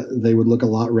 they would look a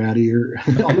lot rattier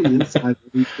on the inside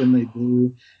than they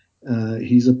do.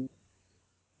 He's a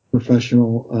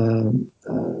professional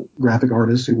graphic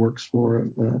artist who works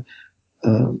for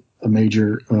a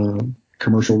major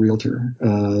commercial realtor,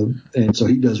 and so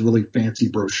he does really fancy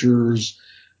brochures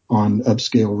on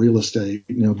upscale real estate,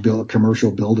 build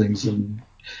commercial buildings and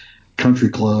country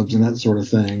clubs and that sort of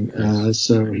thing.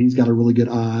 So he's got a really good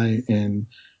eye, and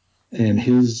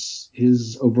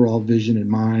his overall vision and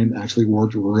mine actually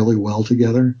worked really well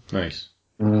together. Nice.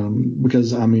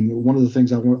 Because one of the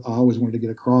things I always wanted to get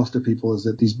across to people is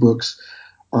that these books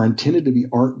are intended to be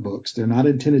art books. They're not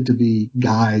intended to be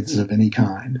guides of any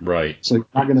kind. Right. So you're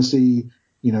not going to see,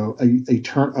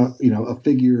 a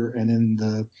figure and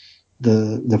then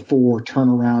the 4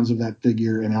 turnarounds of that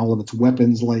figure and all of its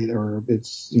weapons laid, or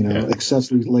its,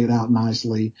 accessories laid out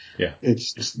nicely. Yeah.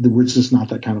 It's just not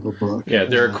that kind of a book. Yeah.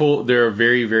 They're a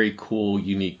very, very cool,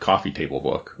 unique coffee table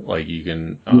book. Like you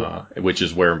can, which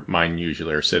is where mine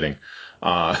usually are sitting.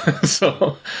 Cause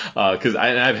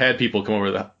I've had people come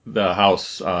over the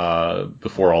house,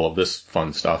 before all of this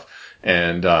fun stuff.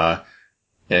 And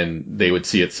they would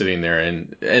see it sitting there,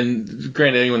 and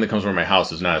granted, anyone that comes over my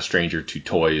house is not a stranger to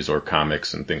toys or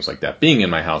comics and things like that being in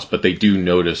my house, but they do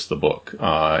notice the book,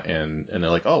 and they're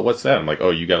like, "Oh, what's that?" I'm like, "Oh,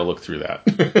 you got to look through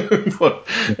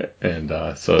that,"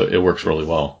 and so it works really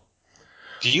well.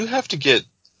 Do you have to get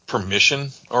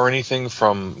permission or anything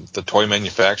from the toy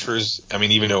manufacturers? I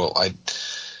mean, even though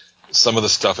some of the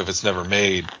stuff, if it's never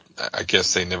made, I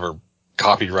guess they never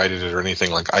copyrighted it or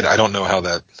anything. Like, I don't know how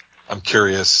that. I'm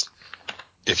curious.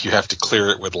 if you have to clear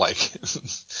it with like,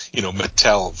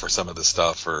 Mattel for some of the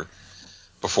stuff or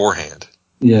beforehand.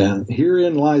 Yeah,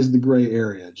 herein lies the gray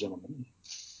area, gentlemen.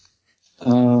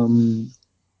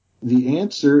 The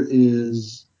answer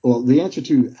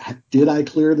to did I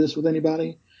clear this with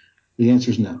anybody? The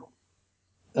answer is no.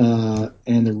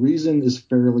 And the reason is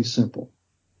fairly simple.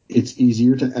 It's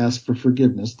easier to ask for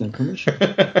forgiveness than permission.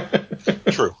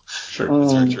 True. Sure.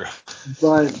 That's very true.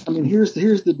 But I mean, here's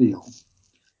the deal.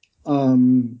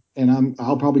 And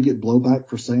I'll probably get blowback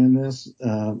for saying this,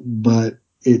 but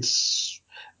it's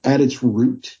at its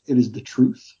root, it is the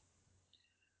truth.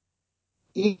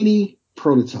 Any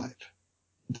prototype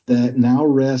that now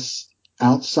rests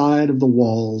outside of the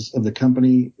walls of the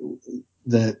company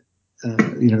that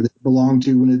that it belonged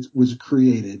to when it was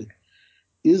created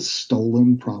is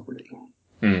stolen property.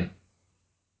 Yeah.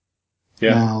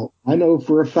 Now, I know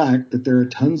for a fact that there are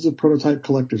tons of prototype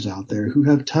collectors out there who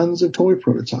have tons of toy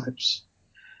prototypes.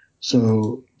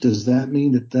 So does that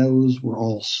mean that those were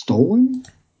all stolen?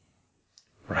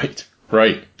 Right.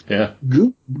 Yeah.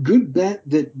 Good bet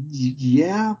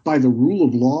that, by the rule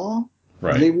of law,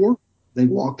 Right. they were. They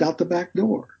walked out the back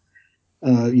door.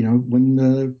 When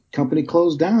the company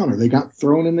closed down or they got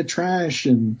thrown in the trash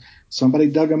and somebody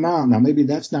dug them out. Now, maybe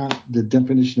that's not the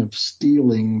definition of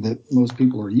stealing that most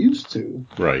people are used to.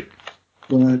 Right.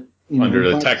 But,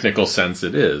 under the technical sense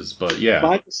it is, but yeah.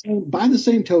 By the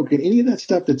same token, any of that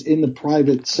stuff that's in the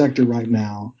private sector right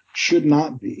now should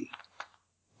not be.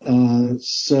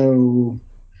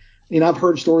 I've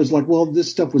heard stories like, well, this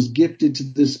stuff was gifted to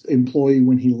this employee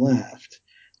when he left.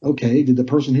 Okay, did the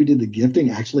person who did the gifting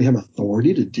actually have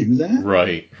authority to do that?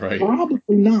 Right. Probably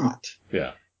not.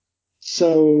 Yeah.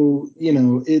 So,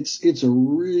 it's a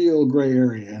real gray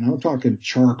area, and I'm talking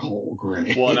charcoal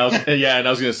gray. Well, and I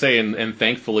was going to say, and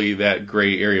thankfully that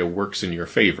gray area works in your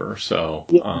favor. So,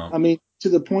 to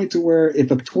the point to where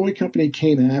if a toy company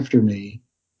came after me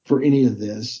for any of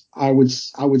this, I would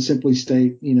simply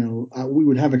state, we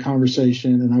would have a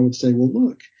conversation, and I would say, well,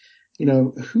 look,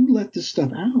 who let this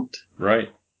stuff out? Right.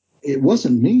 It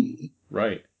wasn't me.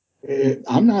 Right.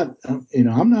 I'm not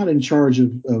in charge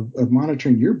of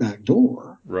monitoring your back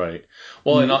door. Right.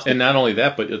 Well, and not only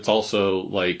that, but it's also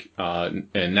like,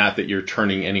 and not that you're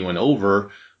turning anyone over,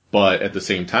 but at the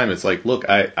same time, it's like, look,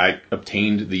 I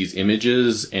obtained these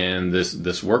images and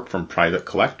this work from private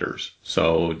collectors.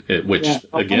 So,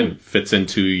 again fits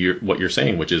into what you're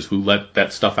saying, which is who let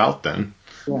that stuff out then.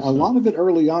 Yeah, a lot of it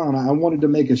early on, I wanted to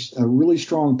make a really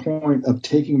strong point of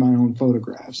taking my own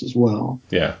photographs as well.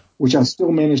 Yeah. Which I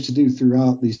still managed to do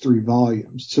throughout these 3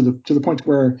 volumes to the point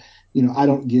where, I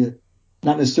don't get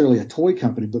not necessarily a toy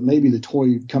company, but maybe the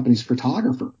toy company's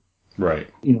photographer, right,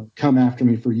 come after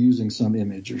me for using some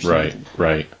image or something.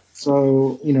 Right.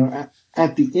 So,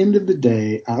 at the end of the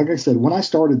day, like I said, when I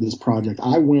started this project,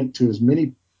 I went to as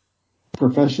many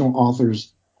professional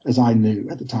authors as I knew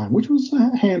at the time, which was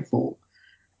a handful,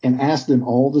 and asked them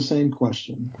all the same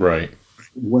question. Right.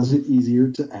 Was it easier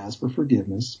to ask for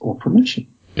forgiveness or permission?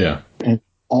 Yeah. And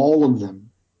all of them,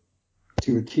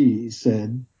 to a T,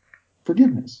 said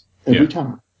forgiveness every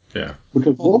time. Yeah.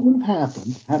 Because what would have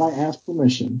happened had I asked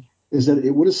permission is that it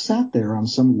would have sat there on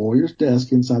some lawyer's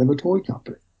desk inside of a toy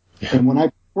company. Yeah. And when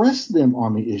I pressed them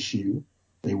on the issue,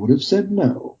 they would have said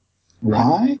no. Right.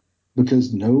 Why?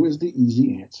 Because no is the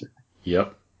easy answer.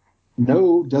 Yep.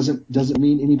 No doesn't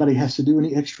mean anybody has to do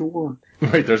any extra work.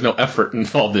 Right. There's no effort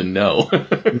involved in no. Well,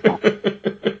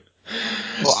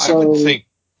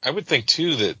 I would think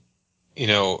too that,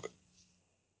 you're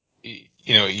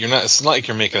not, it's not like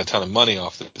you're making a ton of money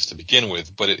off this to begin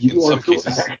with, but in some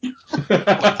cases,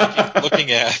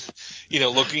 looking at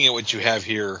what you have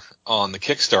here on the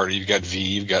Kickstarter, you've got V,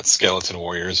 you've got Skeleton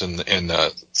Warriors and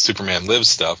Superman Lives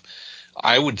stuff.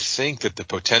 I would think that the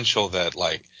potential that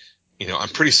I'm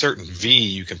pretty certain V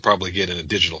you can probably get in a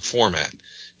digital format.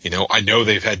 I know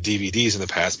they've had DVDs in the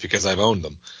past because I've owned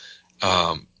them.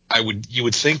 You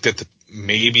would think that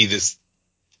maybe this,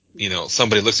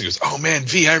 somebody looks and goes, oh man,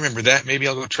 V, I remember that. Maybe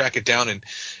I'll go track it down and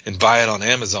buy it on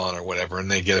Amazon or whatever.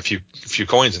 And they get a few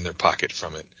coins in their pocket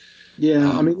from it.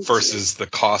 Yeah. Versus the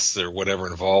costs or whatever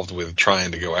involved with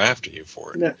trying to go after you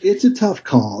for it. It's a tough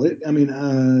call.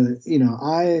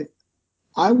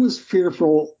 I was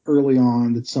fearful early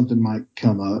on that something might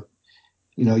come up.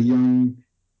 Young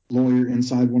lawyer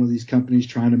inside one of these companies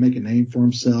trying to make a name for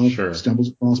himself, sure, stumbles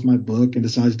across my book and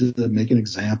decides to make an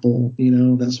example,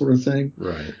 that sort of thing.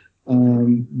 Right.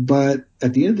 But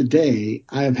at the end of the day,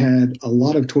 I have had a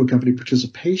lot of toy company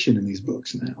participation in these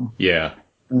books now. Yeah.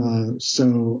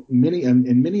 So many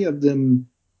of them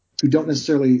who don't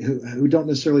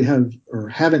necessarily have or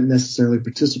haven't necessarily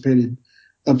participated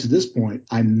up to this point,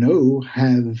 I know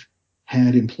have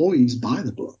had employees buy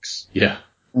the books. Yeah.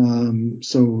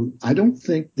 So I don't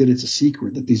think that it's a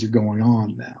secret that these are going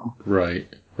on now. Right.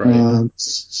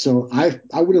 So I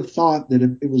would have thought that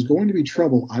if it was going to be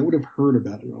trouble, I would have heard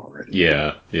about it already.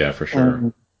 Yeah, for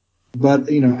sure. But,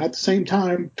 at the same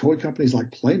time, toy companies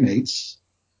like Playmates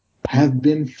have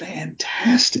been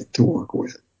fantastic to work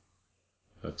with.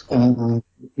 That's cool.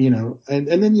 And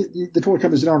then the toy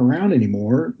companies that aren't around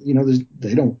anymore,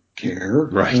 they don't care.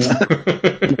 Right.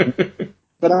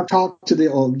 But I've talked to the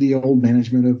old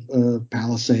management of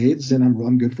Palisades, and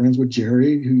I'm good friends with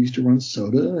Jerry, who used to run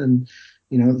Soda, and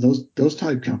those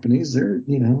type companies.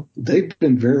 They've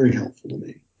been very helpful to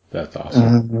me. That's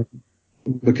awesome.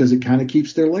 Because it kind of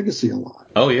keeps their legacy alive.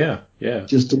 Oh yeah.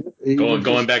 Just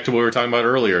going back to what we were talking about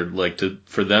earlier, like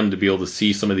for them to be able to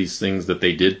see some of these things that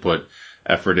they did put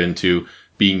effort into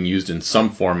being used in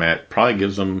some format probably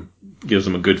gives them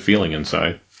a good feeling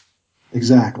inside.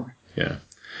 Exactly. Yeah.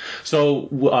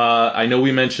 So I know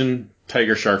we mentioned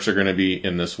Tiger Sharks are going to be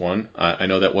in this one. I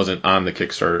know that wasn't on the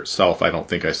Kickstarter itself. I don't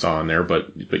think I saw on there,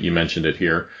 but you mentioned it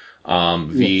here.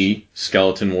 V,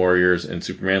 Skeleton Warriors, and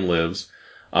Superman Lives.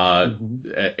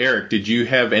 Eric, did you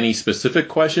have any specific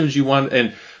questions you want?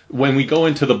 And when we go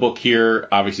into the book here,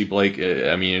 obviously, Blake,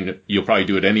 you'll probably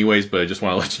do it anyways, but I just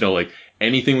want to let you know, like,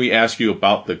 anything we ask you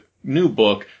about the new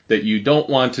book that you don't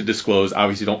want to disclose,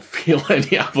 obviously don't feel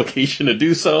any obligation to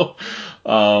do so.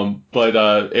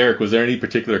 But Eric, was there any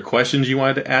particular questions you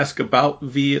wanted to ask about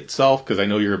V itself? Because I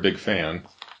know you're a big fan.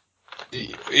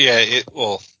 Yeah,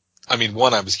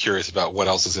 one, I was curious about what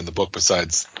else is in the book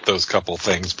besides those couple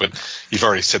things, but you've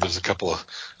already said there's a couple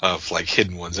of like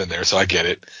hidden ones in there, so I get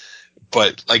it.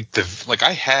 But I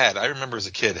remember as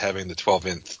a kid having the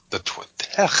 12-inch,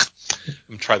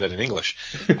 I'm try that in English.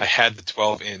 I had the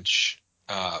 12-inch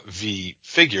V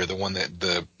figure, the one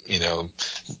that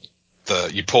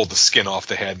you pulled the skin off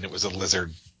the head and it was a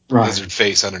lizard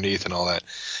face underneath and all that.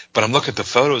 But I'm looking at the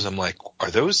photos, I'm like,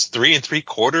 are those 3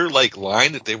 3/4 like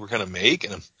line that they were going to make?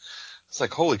 And it's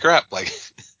like, holy crap. Like,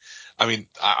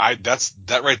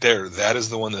 that right there. That is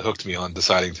the one that hooked me on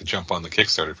deciding to jump on the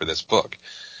Kickstarter for this book.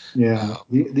 Yeah.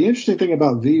 The interesting thing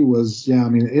about V was,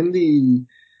 in the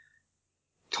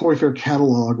Toy Fair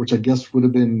catalog, which I guess would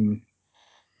have been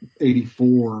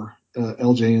 84,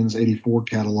 LJN's 84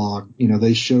 catalog,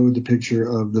 they showed the picture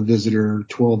of the Visitor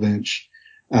 12-inch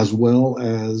as well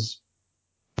as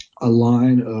a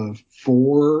line of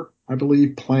 4, I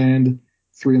believe, planned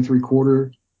 3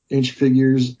 3/4-inch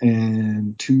figures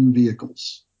and 2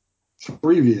 vehicles,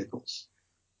 3 vehicles.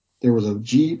 There was a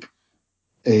Jeep,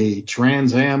 a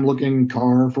Trans Am looking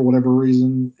car for whatever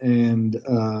reason, and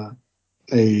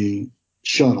a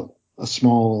shuttle, a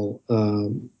small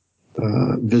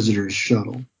visitor's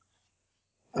shuttle.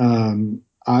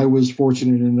 I was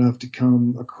fortunate enough to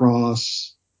come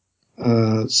across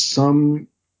some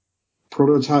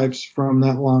prototypes from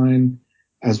that line,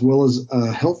 as well as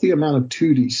a healthy amount of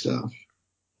 2D stuff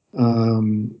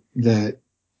that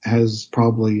has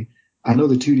probably, I know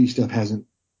the 2D stuff hasn't,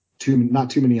 not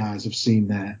too many eyes have seen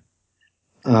that.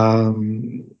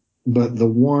 But the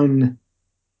one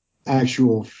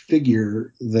actual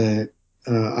figure that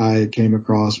I came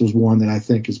across was one that I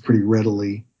think is pretty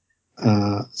readily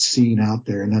seen out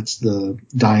there, and that's the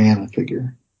Diana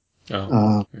figure.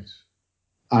 Oh, nice.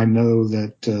 I know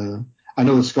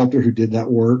the sculptor who did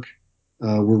that work.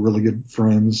 We're really good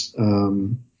friends.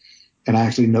 And I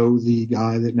actually know the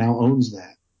guy that now owns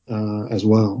that as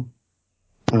well,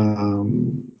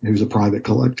 who's a private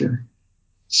collector.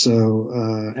 So,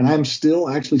 and I'm still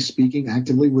actually speaking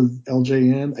actively with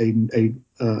LJN,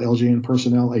 LJN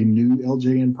personnel, a new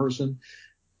LJN person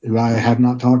who I have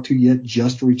not talked to yet,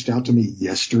 just reached out to me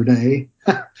yesterday.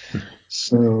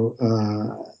 So,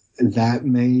 that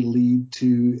may lead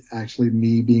to actually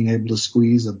me being able to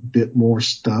squeeze a bit more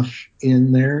stuff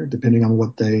in there, depending on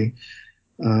what they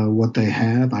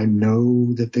have. I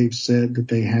know that they've said that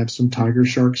they have some Tiger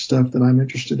Shark stuff that I'm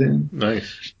interested in.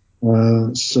 Nice.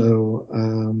 So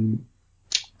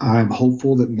I'm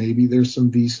hopeful that maybe there's some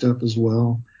V stuff as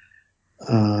well.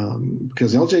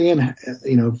 Because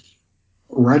LJN,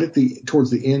 right towards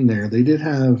the end there, they did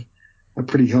have a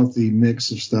pretty healthy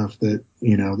mix of stuff that,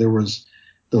 there was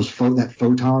that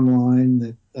Photon line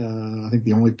that, I think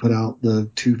they only put out the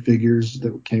 2 figures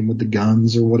that came with the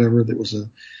guns or whatever. That was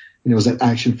was that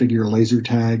action figure laser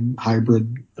tag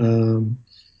hybrid,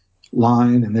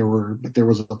 line, and there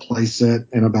was a play set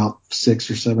and about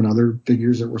 6 or 7 other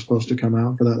figures that were supposed to come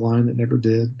out for that line that never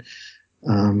did.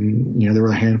 There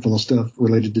were a handful of stuff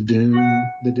related to Dune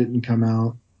that didn't come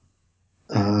out.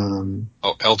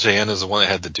 LJN is the one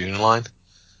that had the Dune line?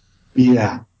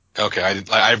 Yeah. Okay,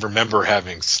 I remember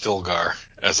having Stilgar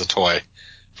as a toy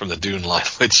from the Dune line,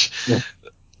 which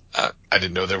I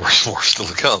didn't know there were more still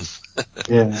to come.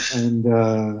 Yeah,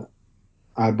 and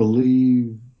I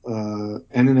believe, and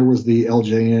then there was the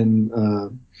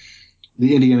LJN,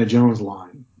 the Indiana Jones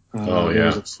line. There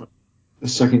was a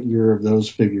second year of those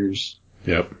figures.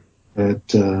 Yep.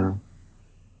 That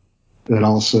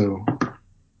also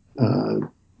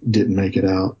didn't make it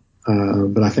out.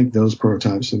 But I think those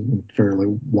prototypes have been fairly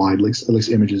widely, at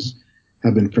least images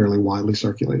have been fairly widely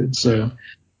circulated. So,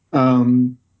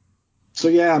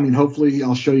 yeah, I mean, hopefully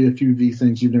I'll show you a few V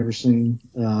things you've never seen.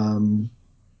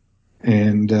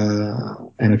 And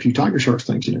a few Tiger Sharks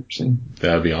things you've never seen.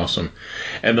 That'd be awesome.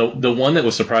 And the one that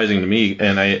was surprising to me,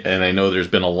 and I know there's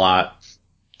been a lot,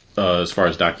 as far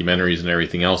as documentaries and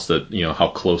everything else, that, you know, how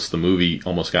close the movie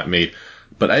almost got made.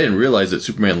 But I didn't realize that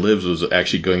Superman Lives was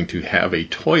actually going to have a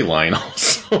toy line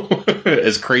also.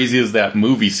 As crazy as that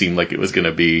movie seemed like it was going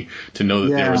to be, to know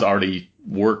that there was already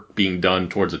work being done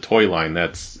towards a toy line,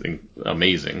 that's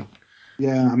amazing.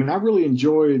 Yeah, I mean, I really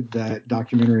enjoyed that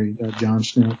documentary, John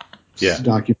Schnitt's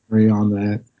documentary on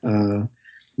that.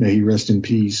 May he rest in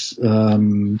peace.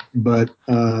 But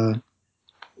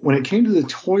when it came to the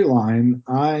toy line,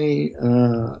 I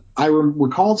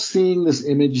recalled seeing this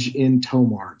image in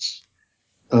Tomarts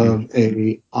of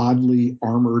a oddly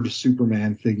armored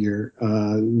Superman figure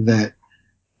that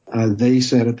they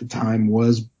said at the time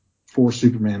was for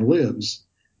Superman Lives.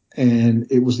 And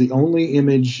it was the only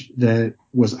image that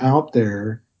was out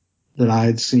there that I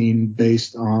had seen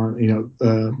based on,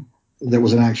 that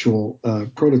was an actual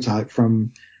prototype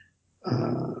from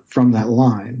that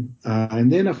line. And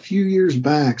then a few years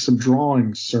back, some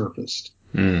drawings surfaced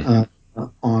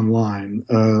online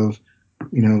of,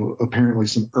 apparently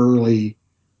some early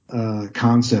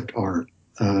concept art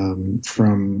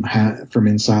from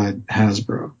inside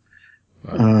Hasbro.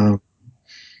 Wow.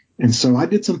 And so I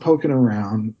did some poking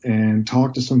around and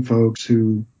talked to some folks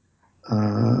who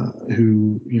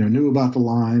knew about the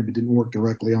line but didn't work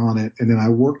directly on it. And then I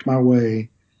worked my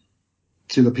way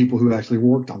to the people who actually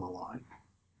worked on the line.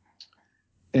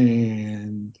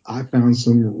 And I found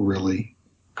some really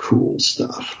cool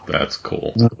stuff. That's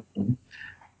cool.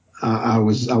 I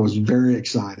was very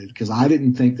excited because I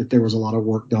didn't think that there was a lot of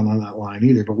work done on that line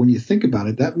either. But when you think about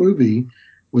it, that movie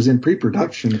was in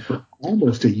pre-production for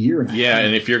almost a year and a half. Yeah,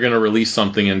 and if you're going to release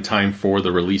something in time for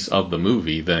the release of the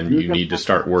movie, then you need to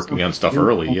start working on stuff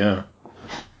early, yeah.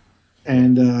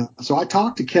 And so I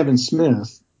talked to Kevin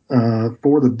Smith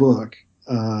for the book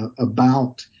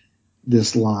about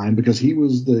this line because he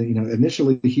was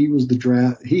initially he was the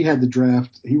draft. He had the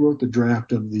draft. He wrote the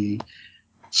draft of the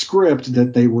script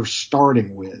that they were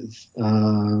starting with.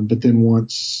 But then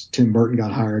once Tim Burton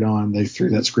got hired on, they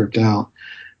threw that script out.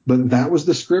 But that was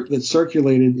the script that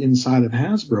circulated inside of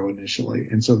Hasbro initially.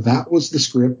 And so that was the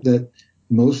script that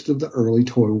most of the early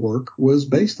toy work was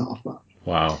based off of.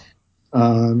 Wow.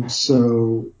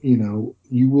 So,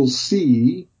 you will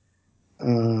see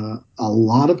a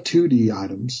lot of 2D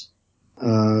items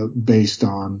based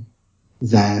on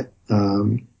that,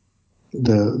 the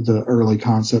early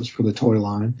concepts for the toy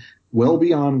line, well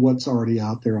beyond what's already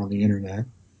out there on the internet.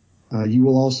 You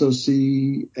will also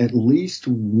see at least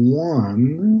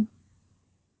one,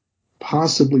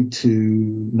 possibly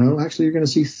two. No, actually, you're going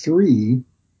to see 3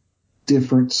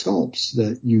 different sculpts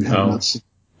that you have not seen.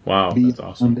 Wow, that's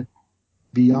awesome.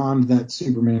 Beyond that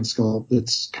Superman sculpt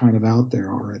that's kind of out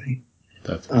there already.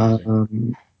 That's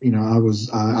amazing.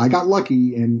 I got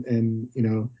lucky and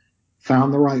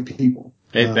found the right people.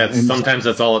 Sometimes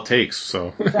that's all it takes.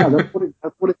 So yeah, that's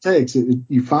what it takes.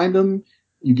 You find them,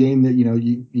 you gain that,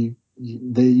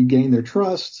 you gain their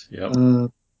trust.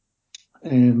 Yep.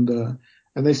 And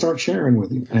they start sharing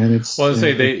with you. And it's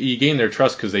you gain their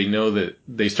trust because they know that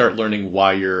they start learning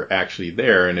why you're actually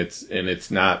there, and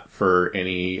it's not for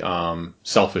any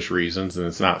selfish reasons, and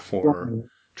it's not for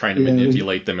trying to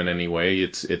manipulate them in any way.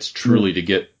 It's truly to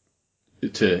get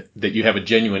to that you have a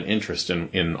genuine interest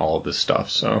in all of this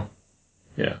stuff. So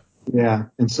yeah. Yeah,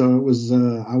 and so it was.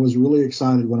 I was really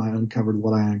excited when I uncovered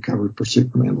what I uncovered for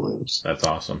Superman Lives. That's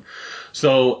awesome.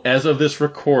 So as of this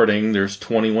recording, there's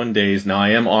 21 days. Now I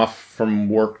am off from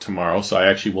work tomorrow, so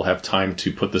I actually will have time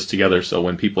to put this together. So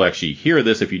when people actually hear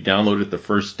this, if you download it the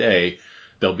first day,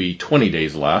 there'll be 20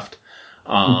 days left.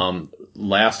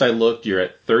 Last I looked, you're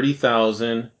at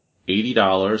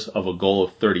 $30,080 of a goal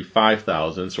of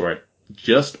 $35,000. So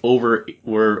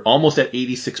we're almost at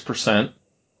 86%.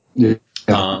 Yeah.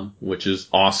 Which is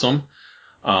awesome.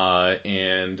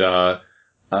 The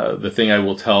thing I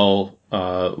will tell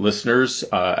listeners,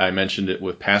 I mentioned it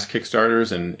with past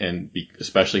Kickstarters and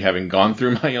especially having gone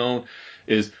through my own,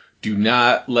 is Do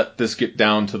not let this get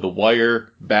down to the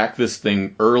wire. Back this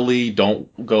thing early.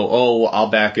 Don't go, oh, I'll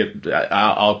back it.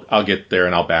 I'll get there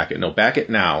and I'll back it. No, back it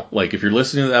now. Like, if you're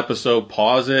listening to the episode,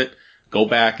 pause it, go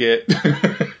back it,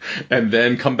 and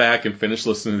then come back and finish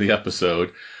listening to the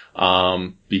episode.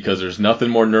 Because there's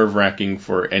nothing more nerve-wracking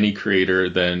for any creator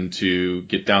than to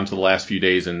get down to the last few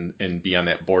days and be on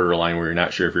that borderline where you're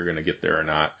not sure if you're going to get there or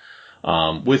not.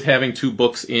 With having 2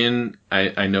 books in,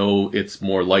 I know it's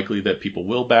more likely that people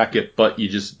will back it, but you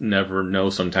just never know.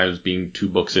 Sometimes being 2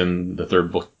 books in, the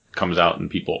 3rd book comes out and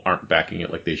people aren't backing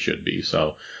it like they should be.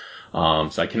 So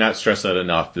I cannot stress that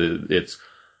enough. It's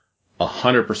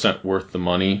 100% worth the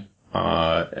money.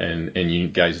 And you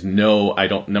guys know I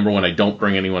don't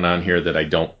bring anyone on here that I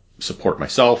don't support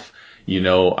myself.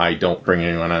 I don't bring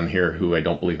anyone on here who I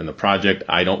don't believe in the project.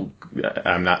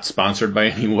 I'm not sponsored by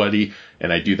anybody,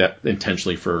 and I do that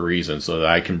intentionally for a reason, so that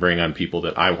I can bring on people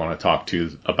that I want to talk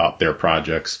to about their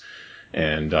projects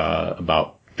and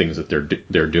about things that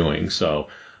they're doing. So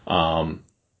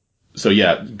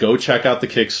yeah, go check out the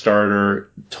Kickstarter.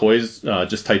 Toys,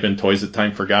 just type in Toys That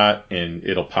Time Forgot, and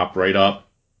it'll pop right up.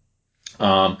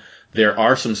 There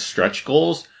are some stretch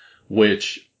goals,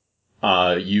 which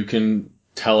you can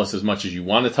tell us as much as you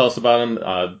want to tell us about them.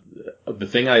 The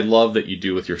thing I love that you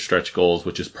do with your stretch goals,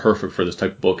 which is perfect for this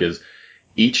type of book, is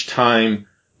each time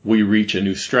we reach a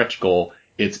new stretch goal,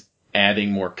 it's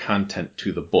adding more content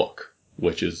to the book,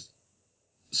 which is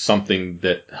something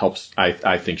that helps,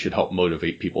 I think should help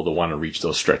motivate people to want to reach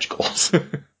those stretch goals.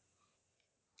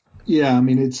 Yeah, I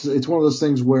mean, it's one of those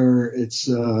things where it's,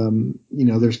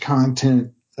 there's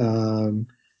content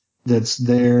that's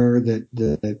there that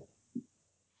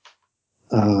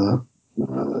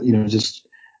just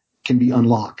can be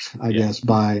unlocked, I guess,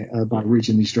 by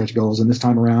reaching these stretch goals. And this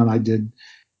time around, I did,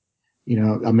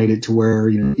 I made it to where,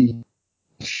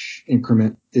 each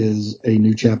increment is a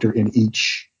new chapter in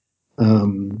each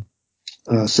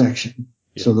section.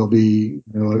 Yeah. So there'll be,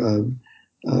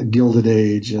 a Gilded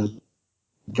Age,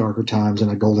 Darker Times, and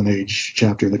a Golden Age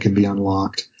chapter that can be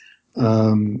unlocked.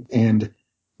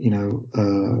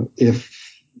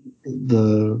 If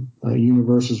the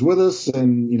universe is with us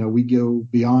and, we go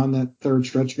beyond that 3rd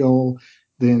stretch goal,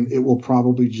 then it will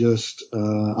probably just,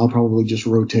 I'll probably just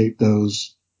rotate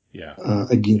those,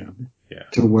 again,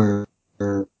 to where,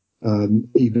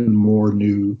 even more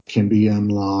new can be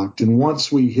unlocked. And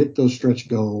once we hit those stretch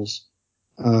goals,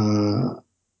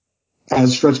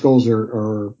 as stretch goals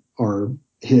are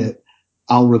hit,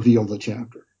 I'll reveal the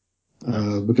chapter.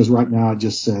 Because right now it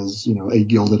just says, a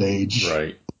Gilded Age.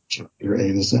 Right. Chapter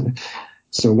A this and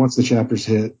so once the chapters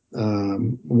hit,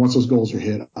 once those goals are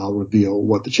hit, I'll reveal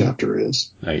what the chapter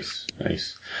is. Nice.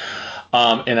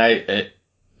 And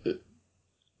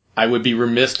I would be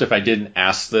remiss if I didn't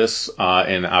ask this,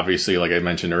 and obviously, like I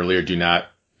mentioned earlier, do not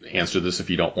answer this if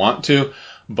you don't want to,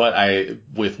 but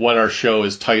with what our show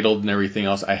is titled and everything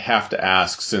else, I have to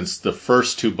ask, since the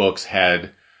first 2 books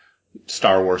had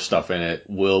Star Wars stuff in it,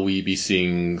 will we be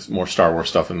seeing more Star Wars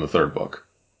stuff in the 3rd book?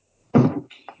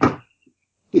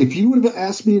 If you would have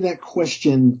asked me that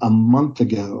question a month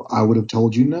ago, I would have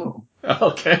told you no.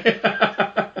 Okay.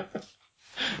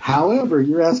 However,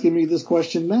 you're asking me this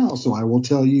question now, so I will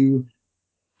tell you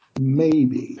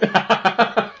maybe.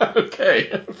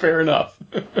 Okay, fair enough.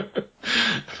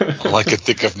 All I can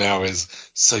think of now is,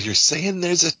 so you're saying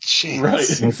there's a chance.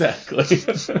 Right, exactly.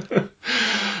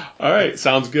 All right,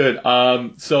 sounds good.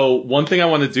 So one thing I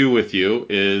want to do with you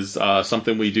is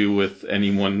something we do with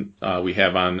anyone we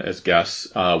have on as guests.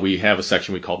 We have a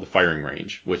section we call the firing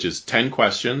range, which is 10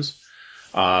 questions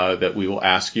that we will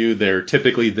ask you. They're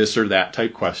typically this or that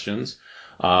type questions,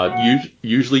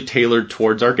 usually tailored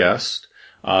towards our guest.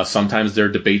 Sometimes they're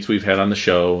debates we've had on the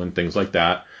show and things like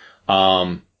that.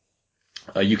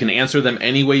 You can answer them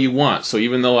any way you want. So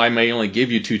even though I may only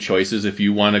give you 2 choices, if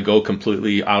you want to go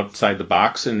completely outside the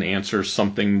box and answer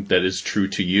something that is true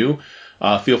to you,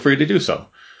 feel free to do so.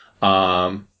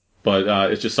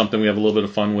 But it's just something we have a little bit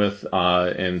of fun with.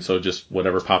 And so just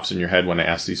whatever pops in your head when I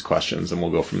ask these questions, and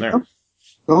we'll go from there.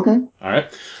 Okay. All right.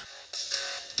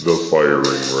 The firing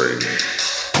range.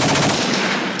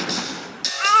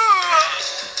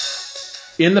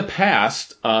 In the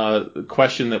past, the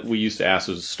question that we used to ask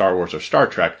was Star Wars or Star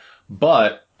Trek,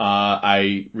 but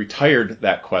I retired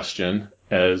that question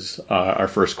as our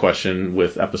first question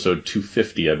with episode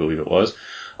 250, I believe it was.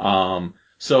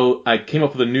 So I came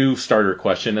up with a new starter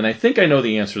question, and I think I know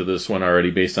the answer to this one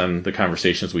already based on the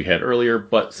conversations we had earlier,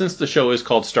 but since the show is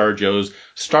called Star Joe's,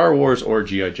 Star Wars or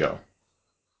G.I. Joe?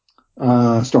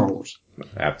 Star Wars.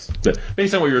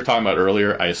 Based on what you were talking about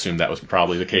earlier, I assumed that was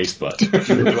probably the case, but. Do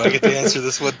I get to answer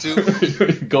this one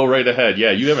too? Go right ahead.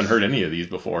 Yeah, you haven't heard any of these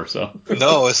before, so.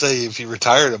 No, I say if you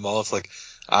retired them all, it's like,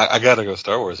 I gotta go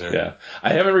Star Wars here. Yeah.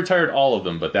 I haven't retired all of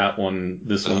them, but that one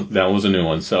was a new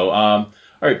one. So, all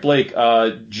right, Blake,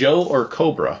 Joe or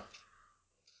Cobra?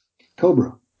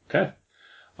 Cobra. Okay.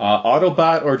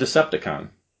 Autobot or Decepticon?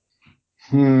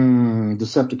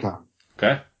 Decepticon.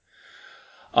 Okay.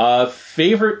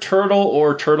 Favorite turtle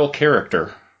or turtle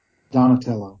character?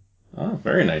 Donatello. Oh,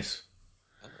 very nice.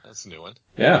 That's a new one.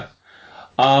 Yeah.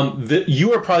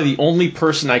 You are probably the only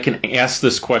person I can ask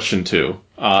this question to.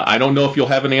 I don't know if you'll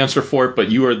have an answer for it, but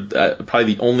you are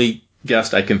probably the only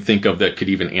guest I can think of that could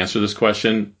even answer this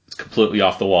question. It's completely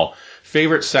off the wall.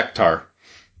 Favorite Sectar?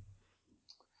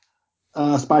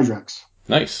 Spydrax.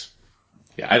 Nice.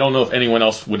 Yeah, I don't know if anyone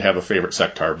else would have a favorite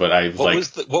Sectar, but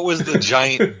What was the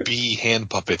giant bee hand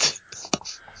puppet?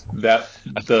 That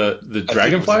the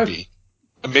Dragonfly?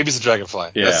 Maybe it's a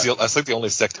Dragonfly. Yeah. That's like the only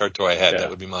Sectar toy I had. Yeah. That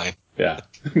would be mine. Yeah,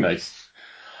 nice.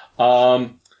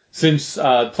 Since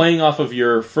playing off of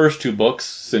your first two books,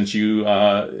 since you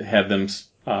had them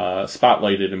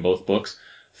spotlighted in both books,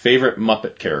 favorite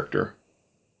Muppet character?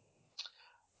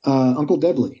 Uncle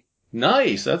Deadly.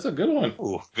 Nice, that's a good one.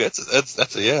 Ooh,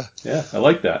 that's a yeah. Yeah, I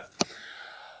like that.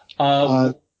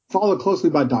 Followed closely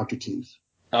by Dr. Teeth.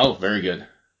 Oh, very good.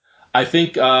 I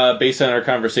think based on our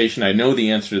conversation, I know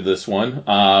the answer to this one,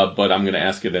 but I'm going to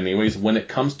ask it anyways. When it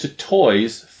comes to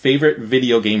toys, favorite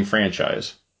video game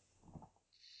franchise?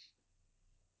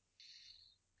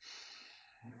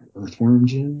 Earthworm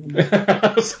Jim.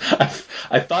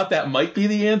 I thought that might be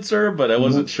the answer, but I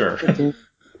wasn't sure.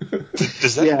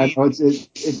 Does that mean? No,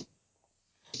 it's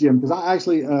Jim, because I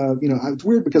actually, it's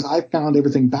weird because I found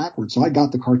everything backwards. So I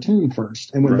got the cartoon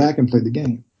first and went back and played the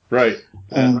game. Right.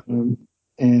 It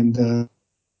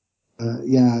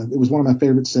was one of my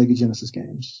favorite Sega Genesis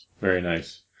games. Very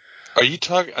nice. Are you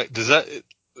talking,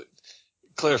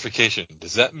 clarification,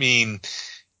 does that mean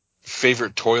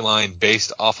favorite toy line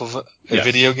based off of a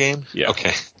video game? Yeah.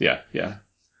 Okay. Yeah.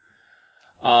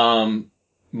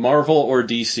 Marvel or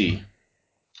DC?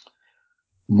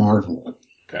 Marvel.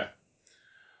 Okay.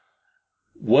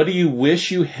 What do you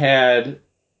wish you had?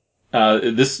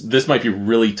 This might be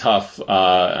really tough.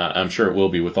 I'm sure it will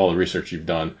be with all the research you've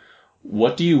done.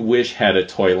 What do you wish had a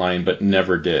toy line but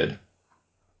never did?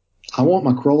 I want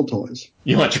my Krull toys.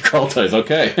 You want your Krull toys?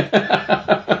 Okay.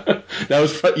 That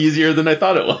was easier than I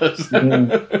thought it was.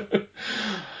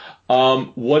 Yeah.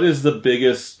 What is the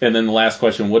biggest? And then the last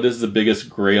question: what is the biggest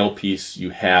Grail piece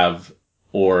you have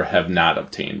or have not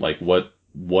obtained? Like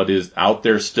what is out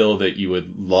there still that you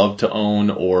would love to own,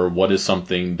 or what is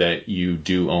something that you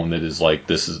do own that is like,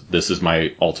 this is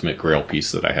my ultimate Grail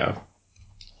piece that I have?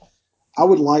 I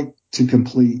would like to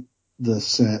complete the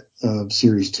set of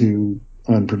Series 2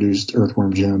 unproduced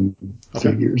Earthworm Jim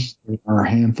figures. There are a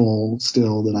handful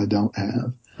still that I don't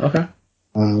have. Okay.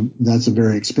 That's a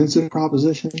very expensive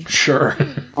proposition. Sure.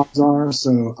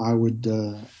 So I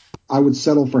would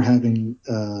settle for having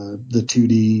the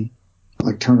 2D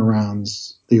like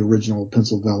turnarounds, the original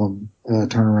pencil vellum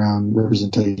turnaround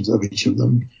representations of each of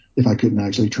them, if I couldn't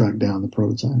actually track down the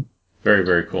prototype. Very,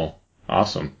 very cool.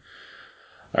 Awesome.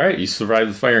 All right, you survived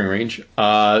the firing range.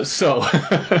 So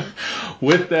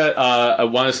with that, I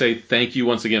want to say thank you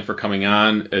once again for coming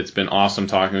on. It's been awesome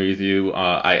talking with you.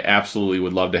 I absolutely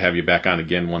would love to have you back on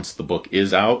again once the book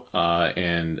is out.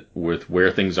 And with where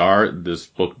things are, this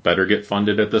book better get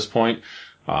funded at this point.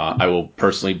 I will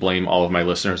personally blame all of my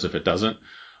listeners if it doesn't.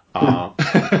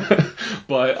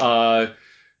 But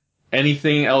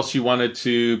anything else you wanted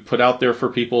to put out there for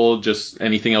people? Just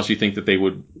anything else you think that they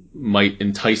might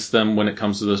entice them when it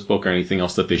comes to this book, or anything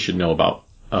else that they should know about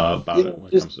it when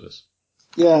it comes to this?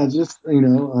 Yeah, just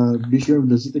be sure to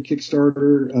visit the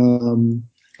Kickstarter.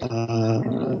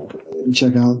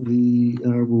 Check out the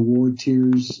reward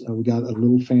tiers. We got a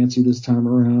little fancy this time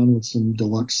around with some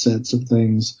deluxe sets of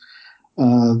things.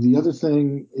 The other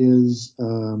thing is,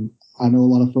 I know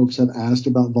a lot of folks have asked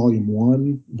about Volume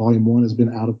 1. Volume 1 has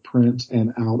been out of print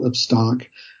and out of stock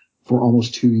for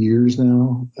almost 2 years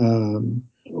now.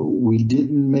 We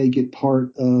didn't make it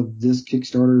part of this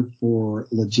Kickstarter for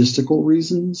logistical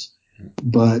reasons,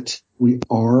 but we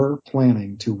are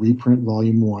planning to reprint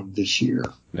Volume 1 this year.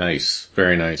 Nice.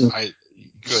 Very nice.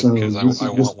 Because I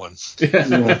want one.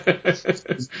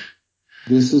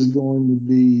 This is going to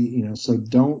be, so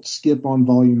don't skip on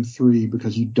Volume 3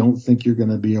 because you don't think you're going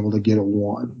to be able to get a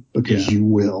 1, because you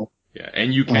will. Yeah,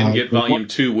 and you can get Volume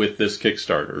 2 with this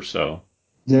Kickstarter, so.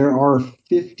 There are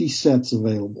 50 sets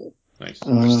available. Nice.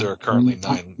 Which there are currently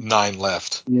nine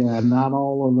left. Yeah, not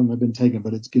all of them have been taken,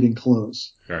 but it's getting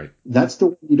close. Right. That's the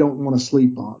one you don't want to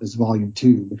sleep on, is volume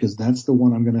 2, because that's the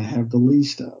one I'm going to have the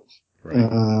least of. Right.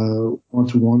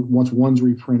 Once one's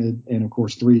reprinted, and of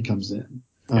course 3 comes in.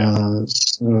 Yeah.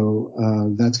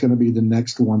 So that's going to be the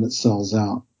next one that sells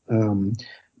out.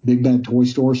 Big Bad Toy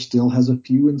Store still has a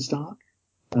few in stock.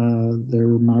 They're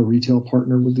my retail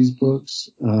partner with these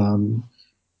books.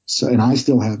 So, and I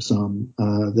still have some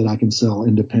that I can sell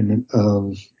independent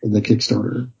of the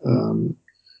Kickstarter.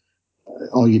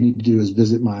 All you need to do is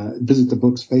visit the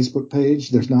book's Facebook page.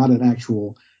 There's not an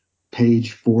actual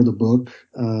page for the book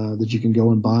that you can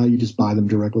go and buy. You just buy them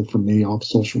directly from me off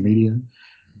social media.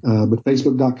 But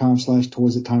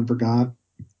facebook.com/Toys That Time Forgot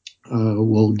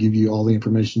will give you all the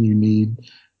information you need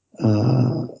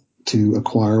to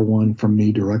acquire one from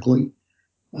me directly.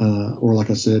 Or like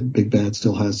I said, Big Bad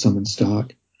still has some in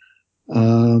stock.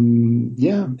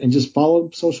 And just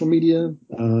follow social media,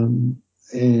 and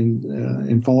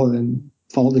follow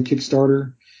the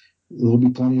Kickstarter. There'll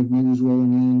be plenty of news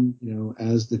rolling in,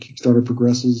 as the Kickstarter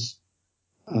progresses.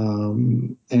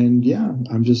 I'm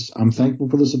thankful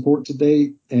for the support to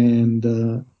date,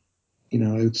 and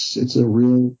it's a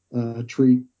real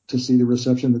treat to see the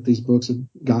reception that these books have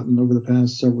gotten over the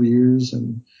past several years,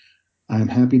 and I'm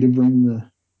happy to bring the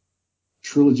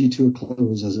trilogy to a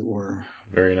close, as it were.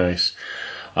 Very nice.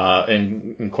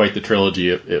 And quite the trilogy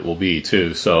it will be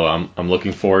too. So I'm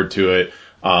looking forward to it.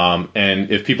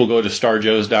 And if people go to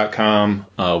starjoes.com,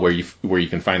 where you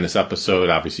can find this episode,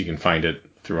 obviously you can find it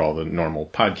through all the normal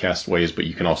podcast ways, but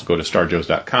you can also go to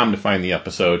starjoes.com to find the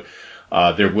episode.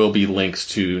 There will be links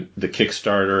to the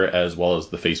Kickstarter as well as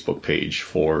the Facebook page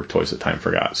for Toys That Time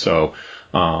Forgot. So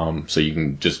you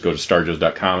can just go to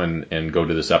starjoes.com and go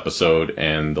to this episode,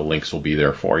 and the links will be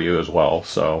there for you as well.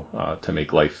 So, to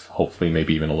make life hopefully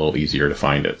maybe even a little easier to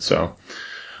find it. So,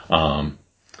 I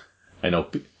know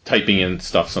typing in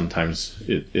stuff sometimes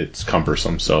it's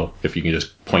cumbersome. So if you can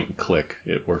just point and click,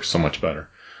 it works so much better.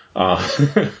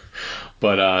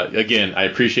 But again, I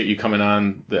appreciate you coming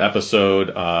on the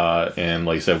episode. And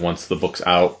like I said, once the book's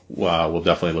out, we'll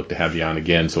definitely look to have you on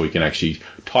again so we can actually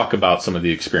talk about some of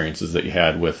the experiences that you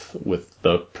had with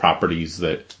the properties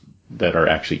that are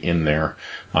actually in there.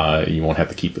 You won't have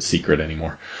to keep a secret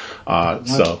anymore.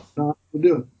 So we'll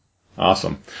do it.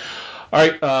 Awesome. All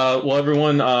right. Well,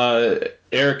 everyone,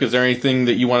 Eric, is there anything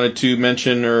that you wanted to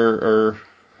mention or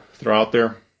throw out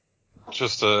there?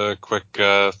 Just a quick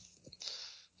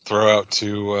throw out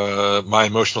to my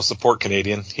emotional support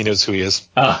Canadian. He knows who he is.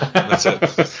 That's it.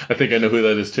 I think I know who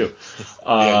that is too.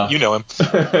 Yeah, you know him.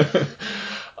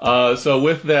 So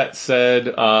with that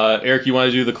said, Eric, you want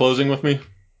to do the closing with me?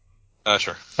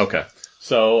 Sure. Okay.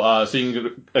 So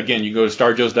you can go to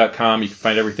starjoes.com. You can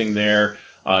find everything there.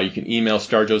 You can email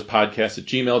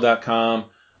starjoespodcast@gmail.com.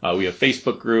 We have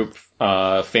Facebook group,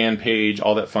 fan page,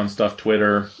 all that fun stuff,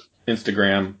 Twitter,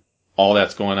 Instagram, all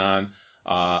that's going on.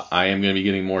 I am going to be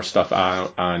getting more stuff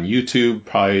out on YouTube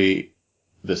probably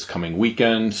this coming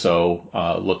weekend. So,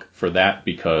 look for that,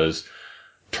 because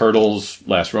Turtles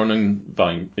Last Ronin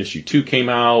Volume Issue 2 came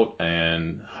out,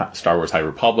 and Star Wars High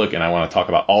Republic, and I want to talk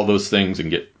about all those things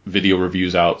and get video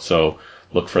reviews out. So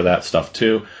look for that stuff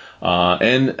too.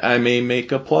 And I may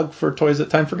make a plug for Toys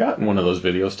That Time Forgot in one of those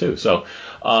videos too. So,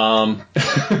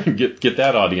 get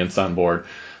that audience on board.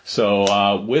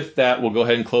 So, with that, we'll go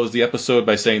ahead and close the episode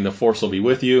by saying the Force will be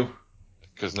with you.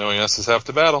 Because knowing us is half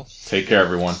the battle. Take care,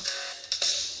 everyone.